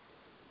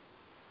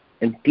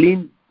 and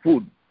clean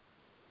food.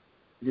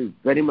 This is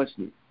very much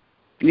needed.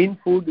 Clean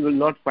food you will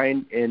not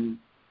find in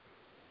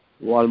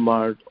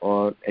Walmart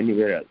or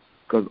anywhere else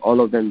because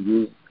all of them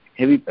use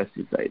heavy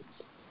pesticides,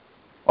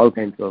 all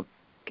kinds of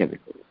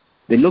chemicals.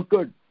 They look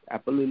good.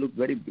 Apple will look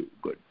very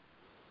good.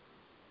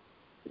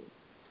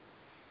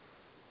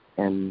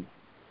 And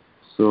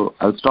so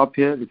I'll stop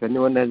here. If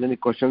anyone has any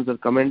questions or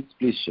comments,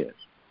 please share.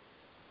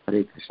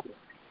 Hare Krishna.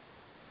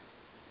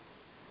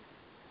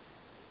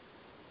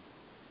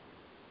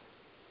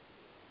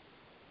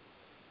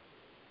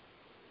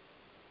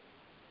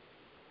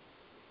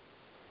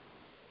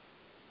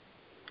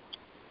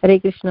 Hare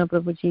Krishna,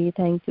 Prabhuji.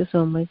 Thank you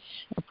so much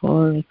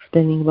for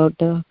explaining about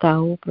the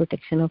cow,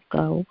 protection of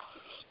cow.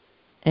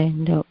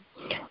 And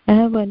I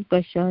have one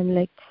question,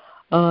 like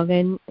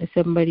when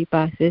somebody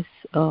passes,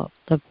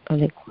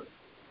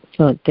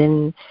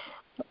 then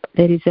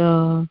there is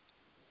a,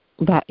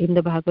 in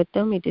the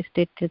Bhagavatam, it is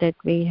stated that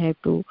we have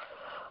to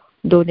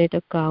donate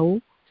a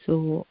cow.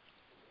 So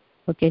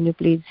can you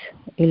please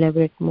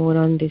elaborate more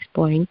on this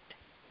point,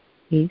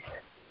 please?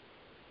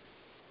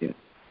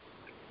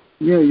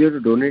 Yeah, you have to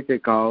donate a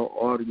cow,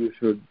 or you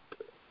should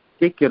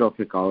take care of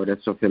a cow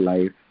rest of your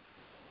life.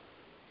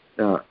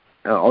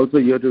 Also,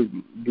 you have to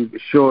be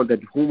sure that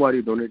whom are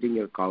you donating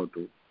your cow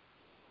to.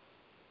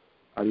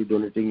 Are you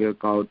donating your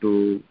cow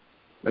to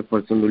a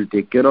person who will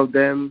take care of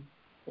them,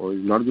 or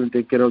is not going to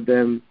take care of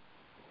them?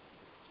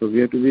 So we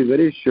have to be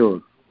very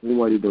sure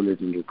whom are you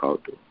donating your cow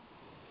to.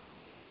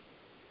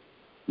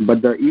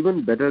 But the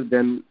even better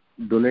than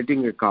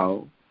donating a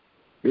cow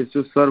is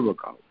to serve a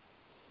cow.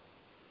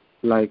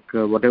 Like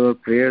whatever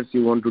prayers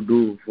you want to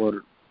do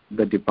for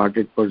the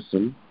departed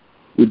person,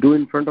 you do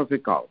in front of a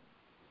cow.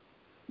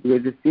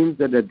 Because it seems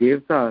that the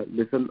Devta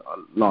listen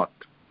a lot.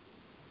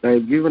 I'll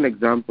give an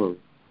example.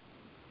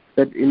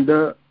 that in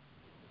the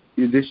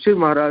Yudhishthir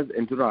Maharaj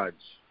entourage,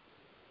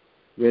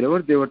 wherever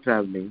they were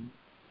traveling,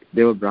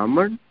 they were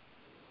Brahman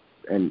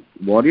and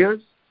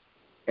warriors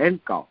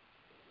and cow.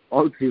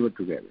 All three were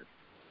together.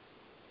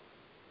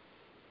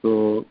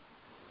 So,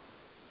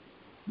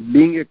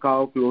 being a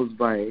cow close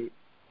by,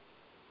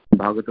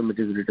 Bhagavatam, it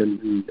is written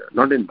in,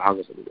 not in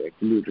Bhagavatam,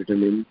 actually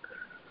written in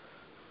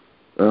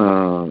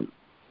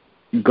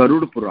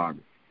Garuda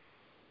Puran,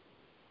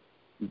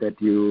 that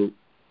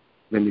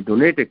when you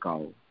donate a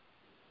cow,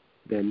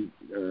 then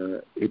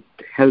it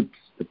helps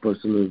the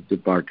person who is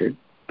departed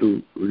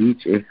to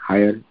reach a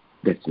higher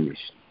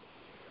destination.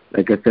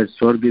 Like I said,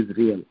 Swarga is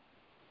real.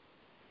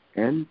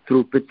 And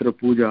through Pitra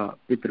Puja,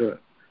 Pitra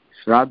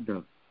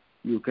Shraddha,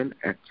 you can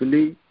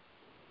actually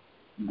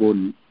go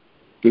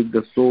take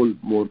the soul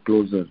more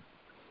closer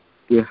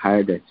to a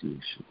higher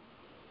destination.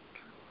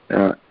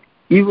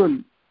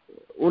 Even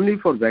only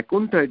for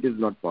Vaikuntha it is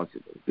not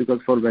possible,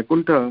 because for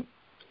Vaikuntha,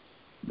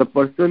 the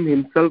person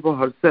himself or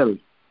herself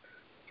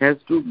has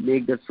to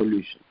make that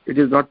solution. It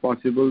is not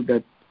possible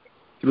that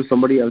through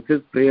somebody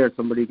else's prayer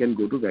somebody can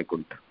go to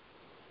Vaikuntha.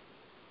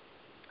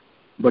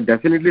 But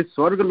definitely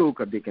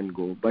Swargaloka they can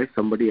go by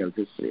somebody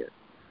else's prayer.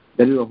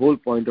 That is the whole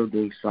point of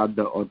doing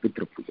Shraddha or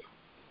Pitra Puja.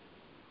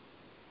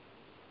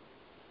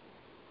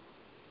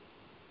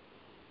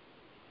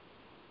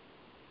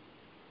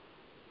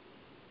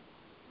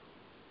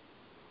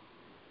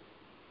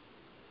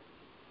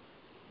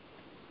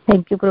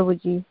 Thank you,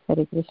 Prabhuji.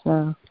 Hare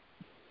Krishna.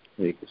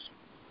 Hare Krishna.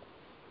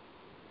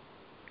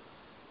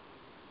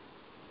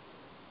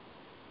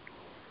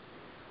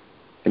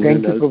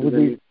 Thank you,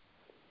 Prabhuji.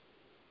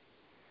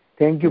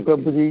 Thank you,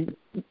 Prabhuji.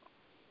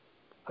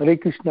 Hare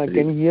Krishna.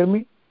 Can you hear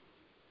me?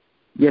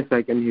 Yes,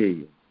 I can hear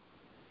you.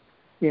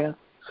 Yeah.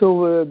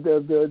 So,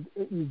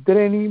 is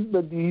there any?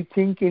 Do you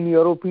think, in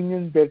your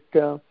opinion,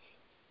 that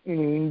in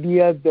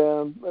India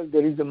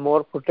there is a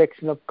more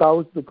protection of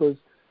cows? Because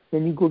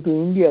when you go to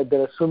India,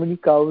 there are so many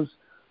cows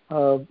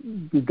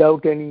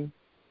without any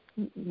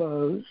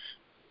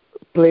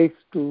place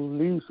to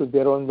live, so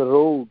they're on the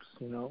roads,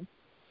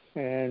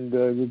 and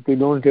they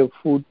don't have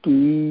food to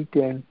eat,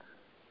 and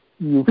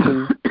you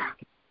feel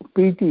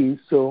pity.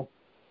 So,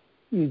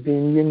 is the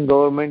Indian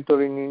government,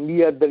 or in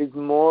India there is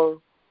more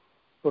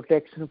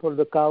protection for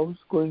the cows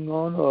going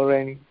on, or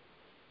any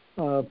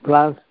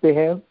plans they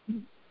have?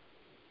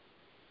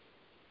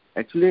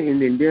 Actually,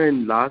 in India,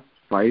 in last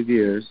 5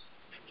 years,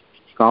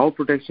 cow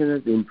protection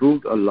has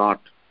improved a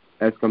lot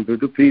as compared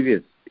to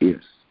previous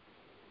years.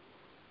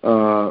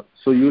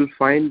 So you'll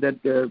find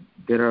that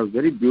there are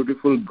very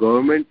beautiful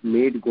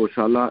government-made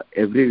Goshala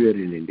everywhere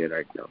in India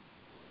right now,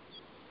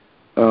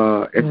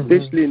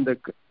 especially in the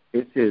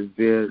cases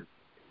where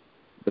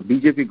the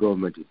BJP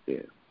government is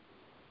there.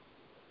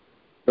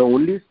 The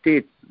only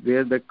states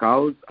where the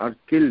cows are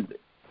killed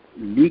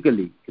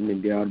legally in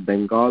India are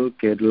Bengal,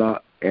 Kerala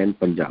and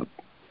Punjab.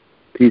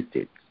 3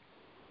 states.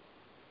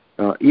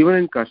 Even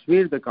in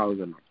Kashmir, the cows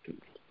are not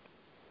killed.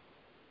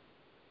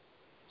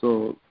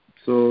 So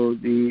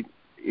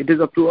it is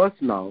up to us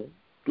now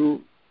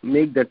to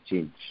make that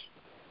change.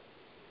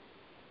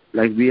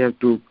 Like we have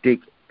to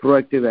take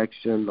proactive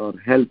action or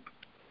help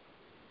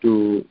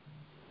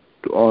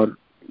or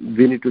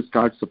we need to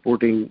start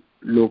supporting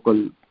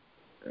local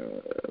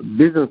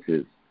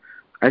businesses.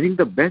 I think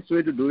the best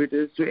way to do it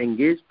is to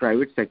engage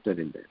private sector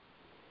in there.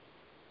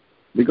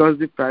 Because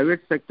the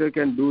private sector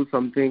can do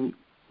something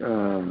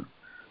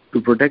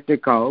to protect a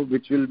cow,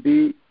 which will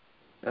be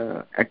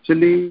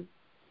actually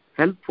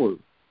helpful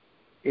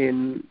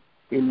in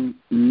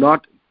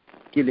not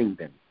killing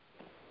them.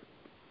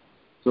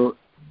 So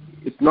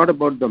it's not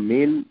about the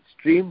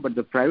mainstream, but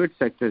the private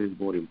sector is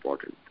more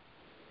important.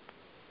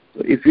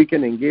 So if we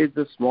can engage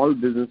the small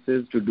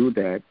businesses to do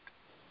that,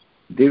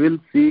 they will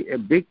see a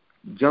big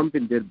jump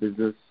in their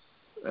business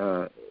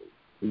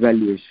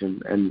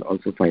valuation and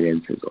also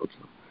finances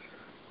also.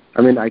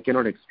 I mean, I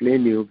cannot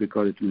explain you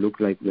because it will look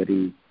like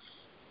very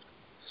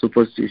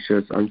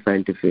superstitious,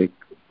 unscientific,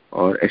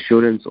 or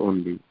assurance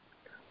only.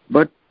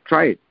 But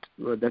try it.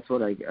 Well, that's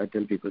what I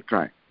tell people,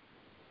 try.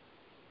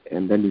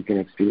 And then you can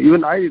experience.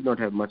 Even I did not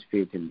have much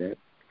faith in that.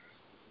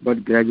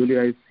 But gradually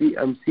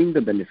I'm seeing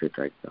the benefit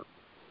right now.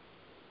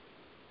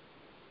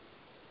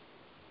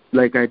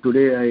 Like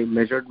today I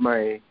measured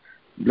my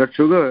blood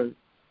sugar.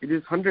 It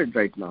is 100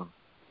 right now.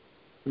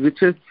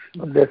 Which is...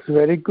 That's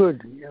very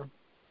good. Yeah.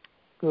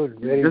 Good.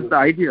 Very just good. The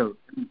ideal.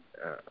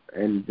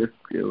 And just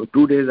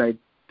 2 days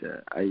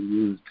I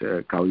used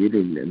cow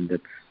urine, and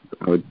that's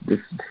how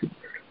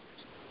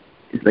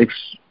it's like,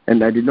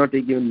 and I did not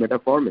take even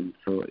metformin,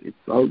 so it's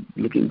all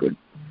looking good.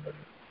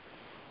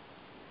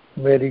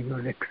 Very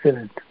good,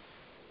 excellent.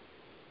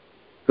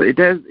 So it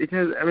has.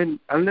 I mean,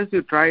 unless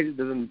you try it,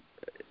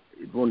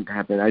 it won't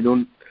happen. I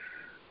don't.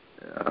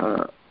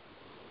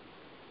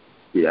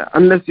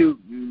 Unless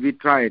we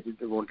try it,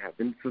 it won't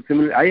happen. So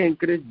similarly, I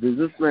encourage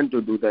businessmen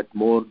to do that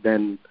more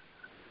than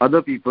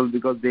other people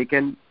because they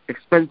can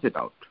expense it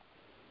out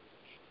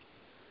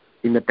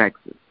in the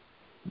taxes.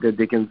 That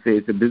they can say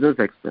it's a business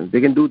expense. They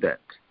can do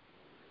that.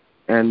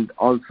 And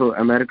also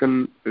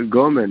American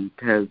government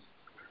has,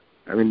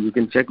 you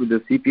can check with the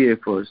CPA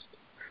first,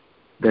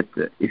 that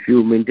if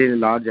you maintain a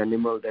large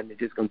animal, then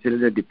it is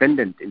considered a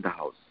dependent in the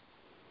house.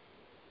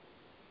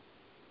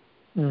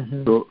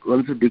 Mm-hmm.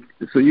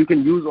 So you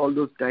can use all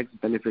those tax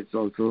benefits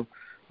also.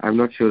 I'm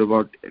not sure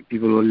about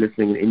people who are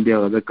listening in India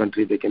or other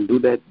countries, they can do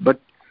that, but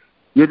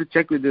you have to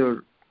check with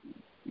your,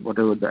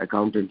 whatever the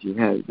accountant you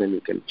have, then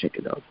you can check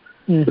it out.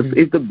 Mm-hmm. So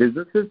if the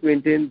business is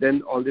maintained,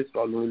 then all this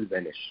problem will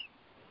vanish.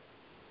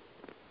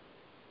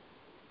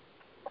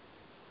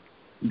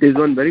 There's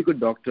one very good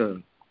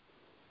doctor,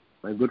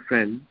 my good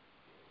friend,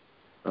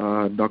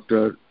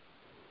 Doctor,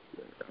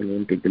 I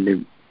won't take the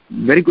name,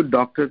 very good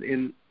doctor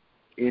in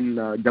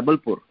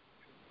Jabalpur,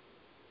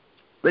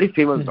 very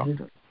famous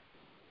doctor.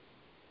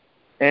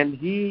 And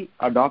he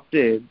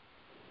adopted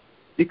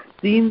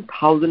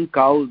 16,000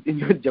 cows in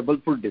the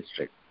Jabalpur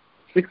district.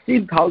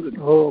 16,000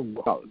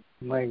 cows.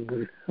 My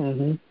goodness.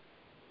 Mm-hmm.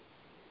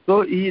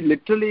 So he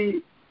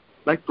literally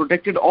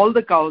protected all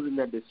the cows in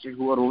that district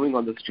who were roaming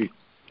on the streets.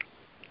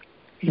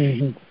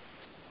 Mm-hmm.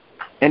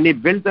 And he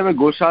built them a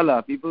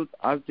Goshala. People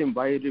asked him,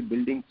 why are you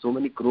building so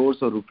many crores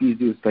of rupees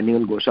you spending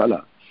on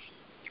Goshala?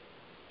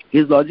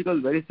 His logic was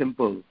very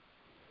simple,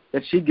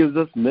 that she gives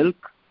us milk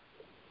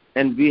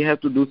and we have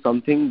to do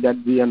something that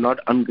we are not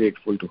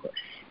ungrateful to her.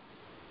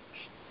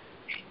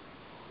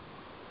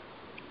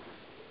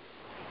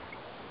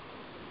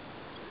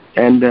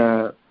 And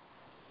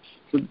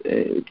so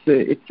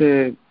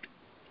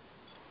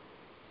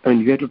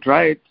you have to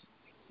try it.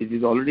 It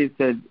is already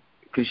said,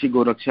 Krishi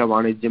Goraksha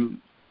Vanijam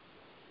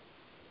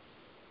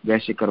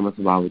Vaishya Karma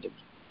Svabhajam.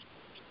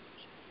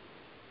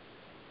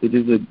 It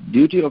is the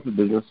duty of a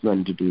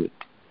businessman to do it.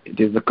 It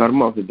is the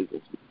karma of a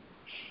businessman.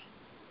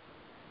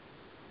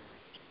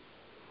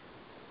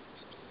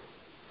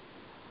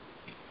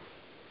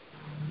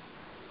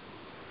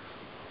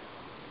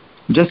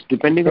 Just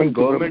depending on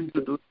government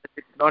to do it,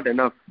 it's not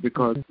enough,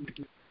 because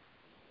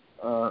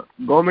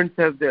governments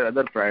have their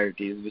other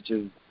priorities, which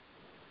is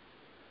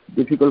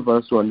difficult for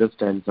us to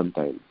understand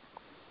sometimes.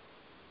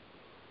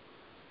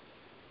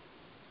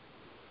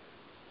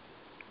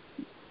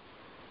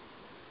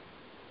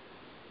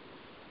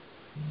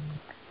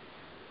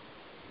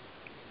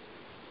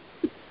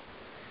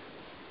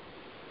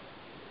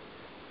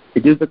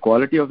 It is the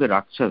quality of the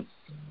Rakshas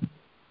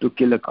to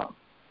kill a cow.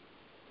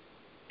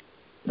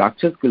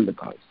 Rakshas kill the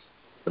cows.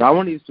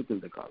 Ravana used to kill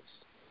the cows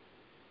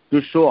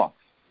to show off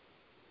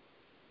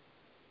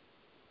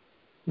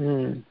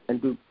and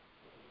to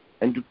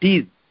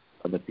tease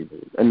other people.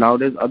 And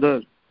nowadays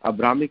other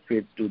Abrahamic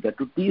faiths do that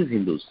to tease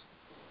Hindus.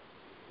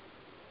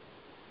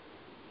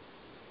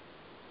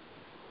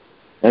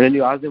 And then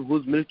you ask them,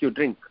 whose milk you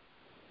drink?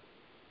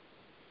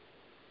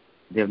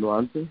 They have no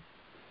answer.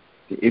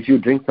 If you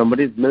drink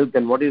somebody's milk,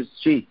 then what is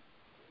she?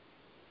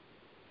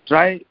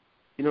 Try,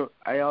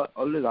 I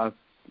always ask,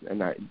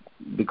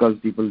 because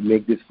people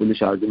make these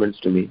foolish arguments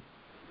to me,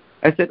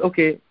 I said,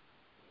 okay,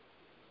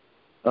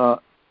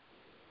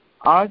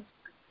 ask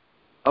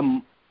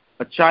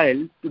a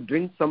child to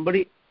drink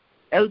somebody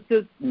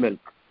else's milk,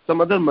 some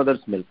other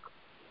mother's milk.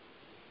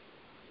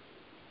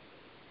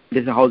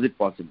 They say, how is it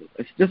possible?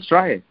 I said, just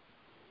try it.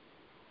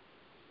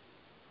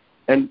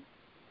 And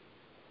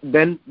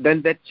then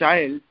that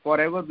child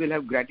forever will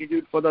have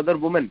gratitude for the other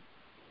woman.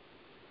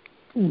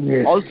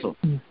 Yes. Also,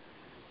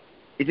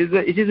 it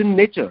is in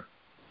nature.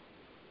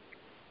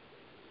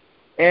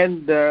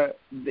 And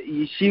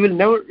he or she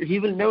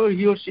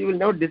will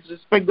never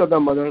disrespect the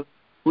other mother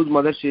whose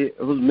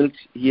milk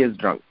he has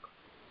drunk.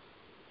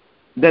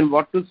 Then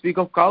what to speak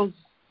of cows?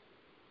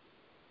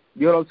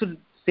 You are also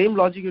same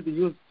logic you have to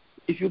use.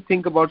 If you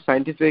think about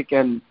scientific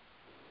and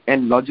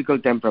logical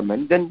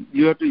temperament, then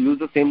you have to use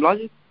the same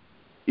logic.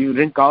 You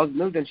drink cow's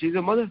milk, then she's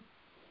your mother.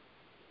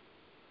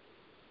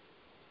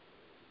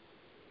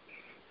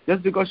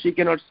 Just because she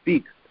cannot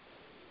speak,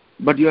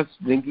 but you are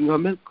drinking her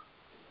milk.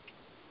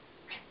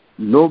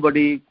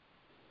 Nobody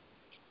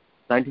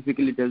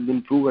scientifically it has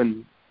been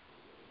proven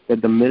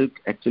that the milk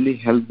actually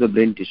helps the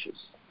brain tissues.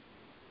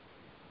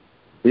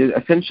 It is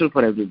essential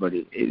for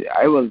everybody.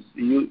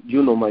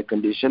 You know my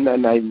condition,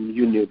 and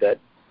you knew that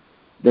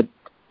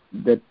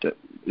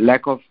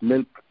lack of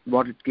milk,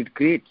 what it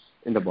creates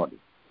in the body.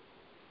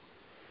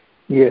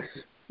 Yes.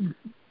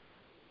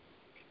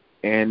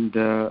 And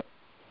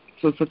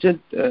so such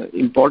an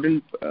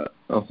important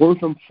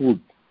wholesome food.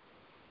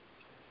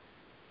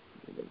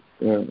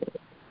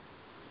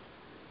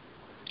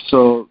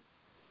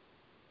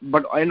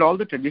 But in all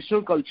the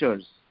traditional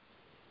cultures,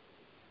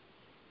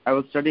 I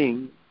was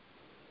studying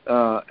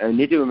a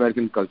Native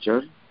American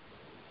culture,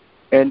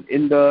 and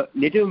in the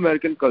Native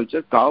American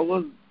culture, cow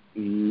was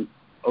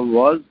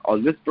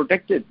always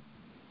protected.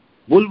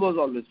 Bull was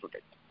always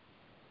protected.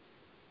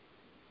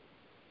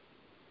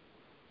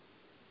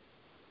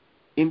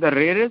 In the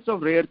rarest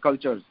of rare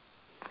cultures,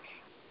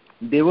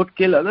 they would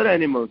kill other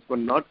animals, but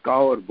not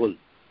cow or bull.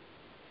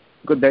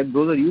 Because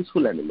those are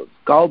useful animals.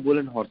 Cow, bull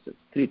and horses.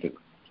 3 things.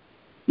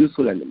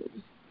 Useful animals.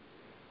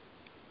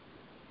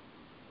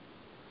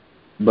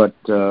 But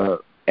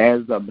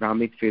as the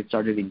Brahmic faith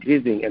started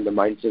increasing and the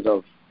mindset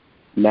of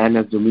man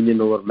has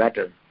dominion over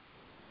matter,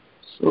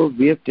 so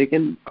we have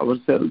taken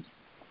ourselves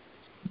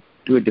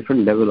to a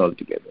different level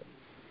altogether.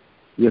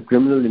 We are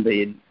criminal in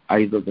the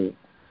eyes of the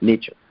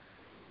nature.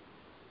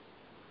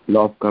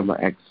 Law of karma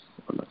acts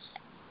on us.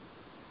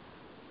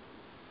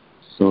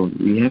 So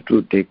we have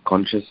to take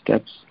conscious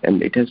steps,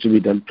 and it has to be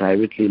done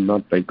privately,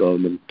 not by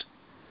government.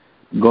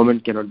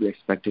 Government cannot be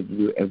expected to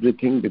do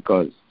everything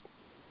because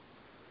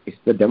it's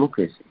the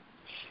democracy.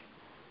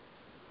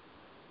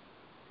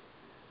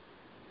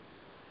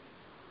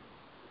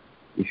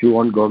 If you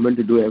want government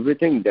to do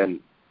everything, then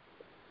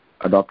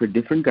adopt a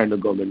different kind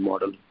of government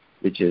model,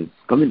 which is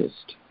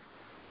communist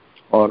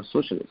or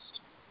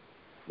socialist,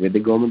 where the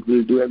government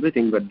will do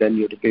everything, but then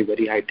you have to pay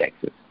very high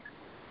taxes.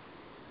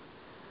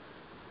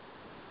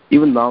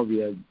 Even now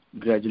we are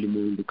gradually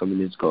moving to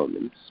communist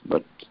governments,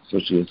 but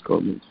socialist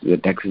governments, where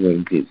taxes are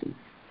increasing.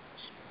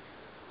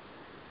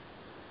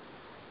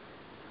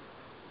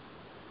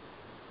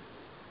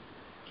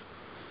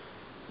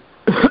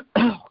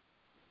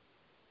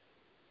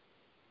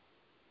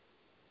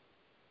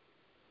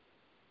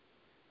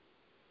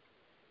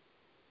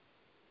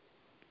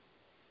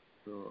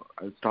 So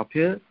I'll stop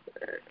here.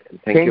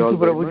 Thank you all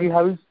Prabhuji.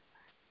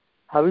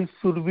 How is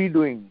Surbi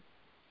doing?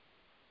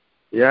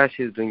 Yeah,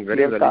 she's doing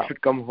very well. You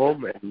should come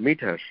home and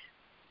meet her.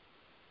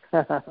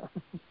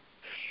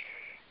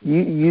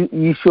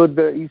 you send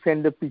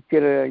the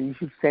picture. You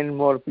should send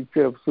more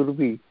picture of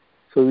Surbi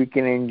so we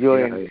can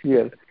enjoy and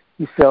hear.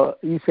 You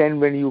send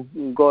when you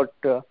got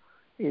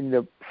in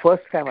the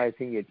first time, I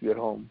think, at your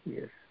home.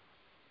 Yes.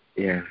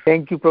 Yeah.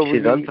 Thank you, Prabhuji. She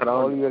runs around.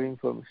 All your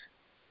information.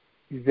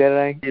 Is that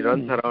right? She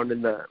runs around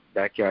in the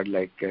backyard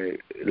like a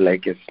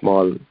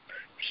small.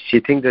 She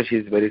thinks that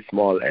she's a very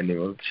small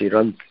animal. She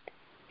runs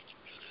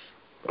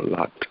a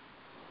lot.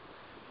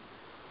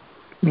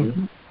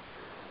 Mm-hmm.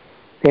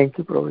 Thank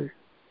you, Prabhuji.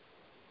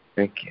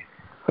 Thank you.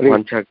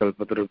 Vancha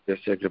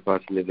kalpatarubhyasya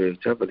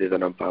kripasindhubhyascha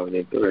patitanam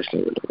pavanebhyo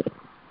vaishnavibhyo.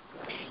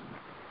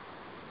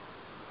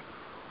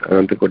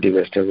 अनंत कोटि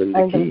वैष्णव वृंद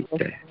की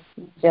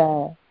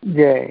जय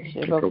जय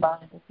श्री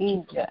भगवान की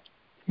जय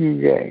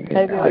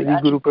जय आदि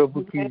गुरु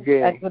प्रभु की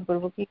जय आदि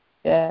प्रभु की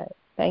जय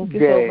थैंक यू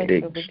सो मच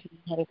प्रभु जी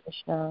हरे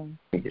कृष्णा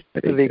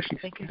हरे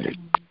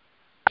कृष्ण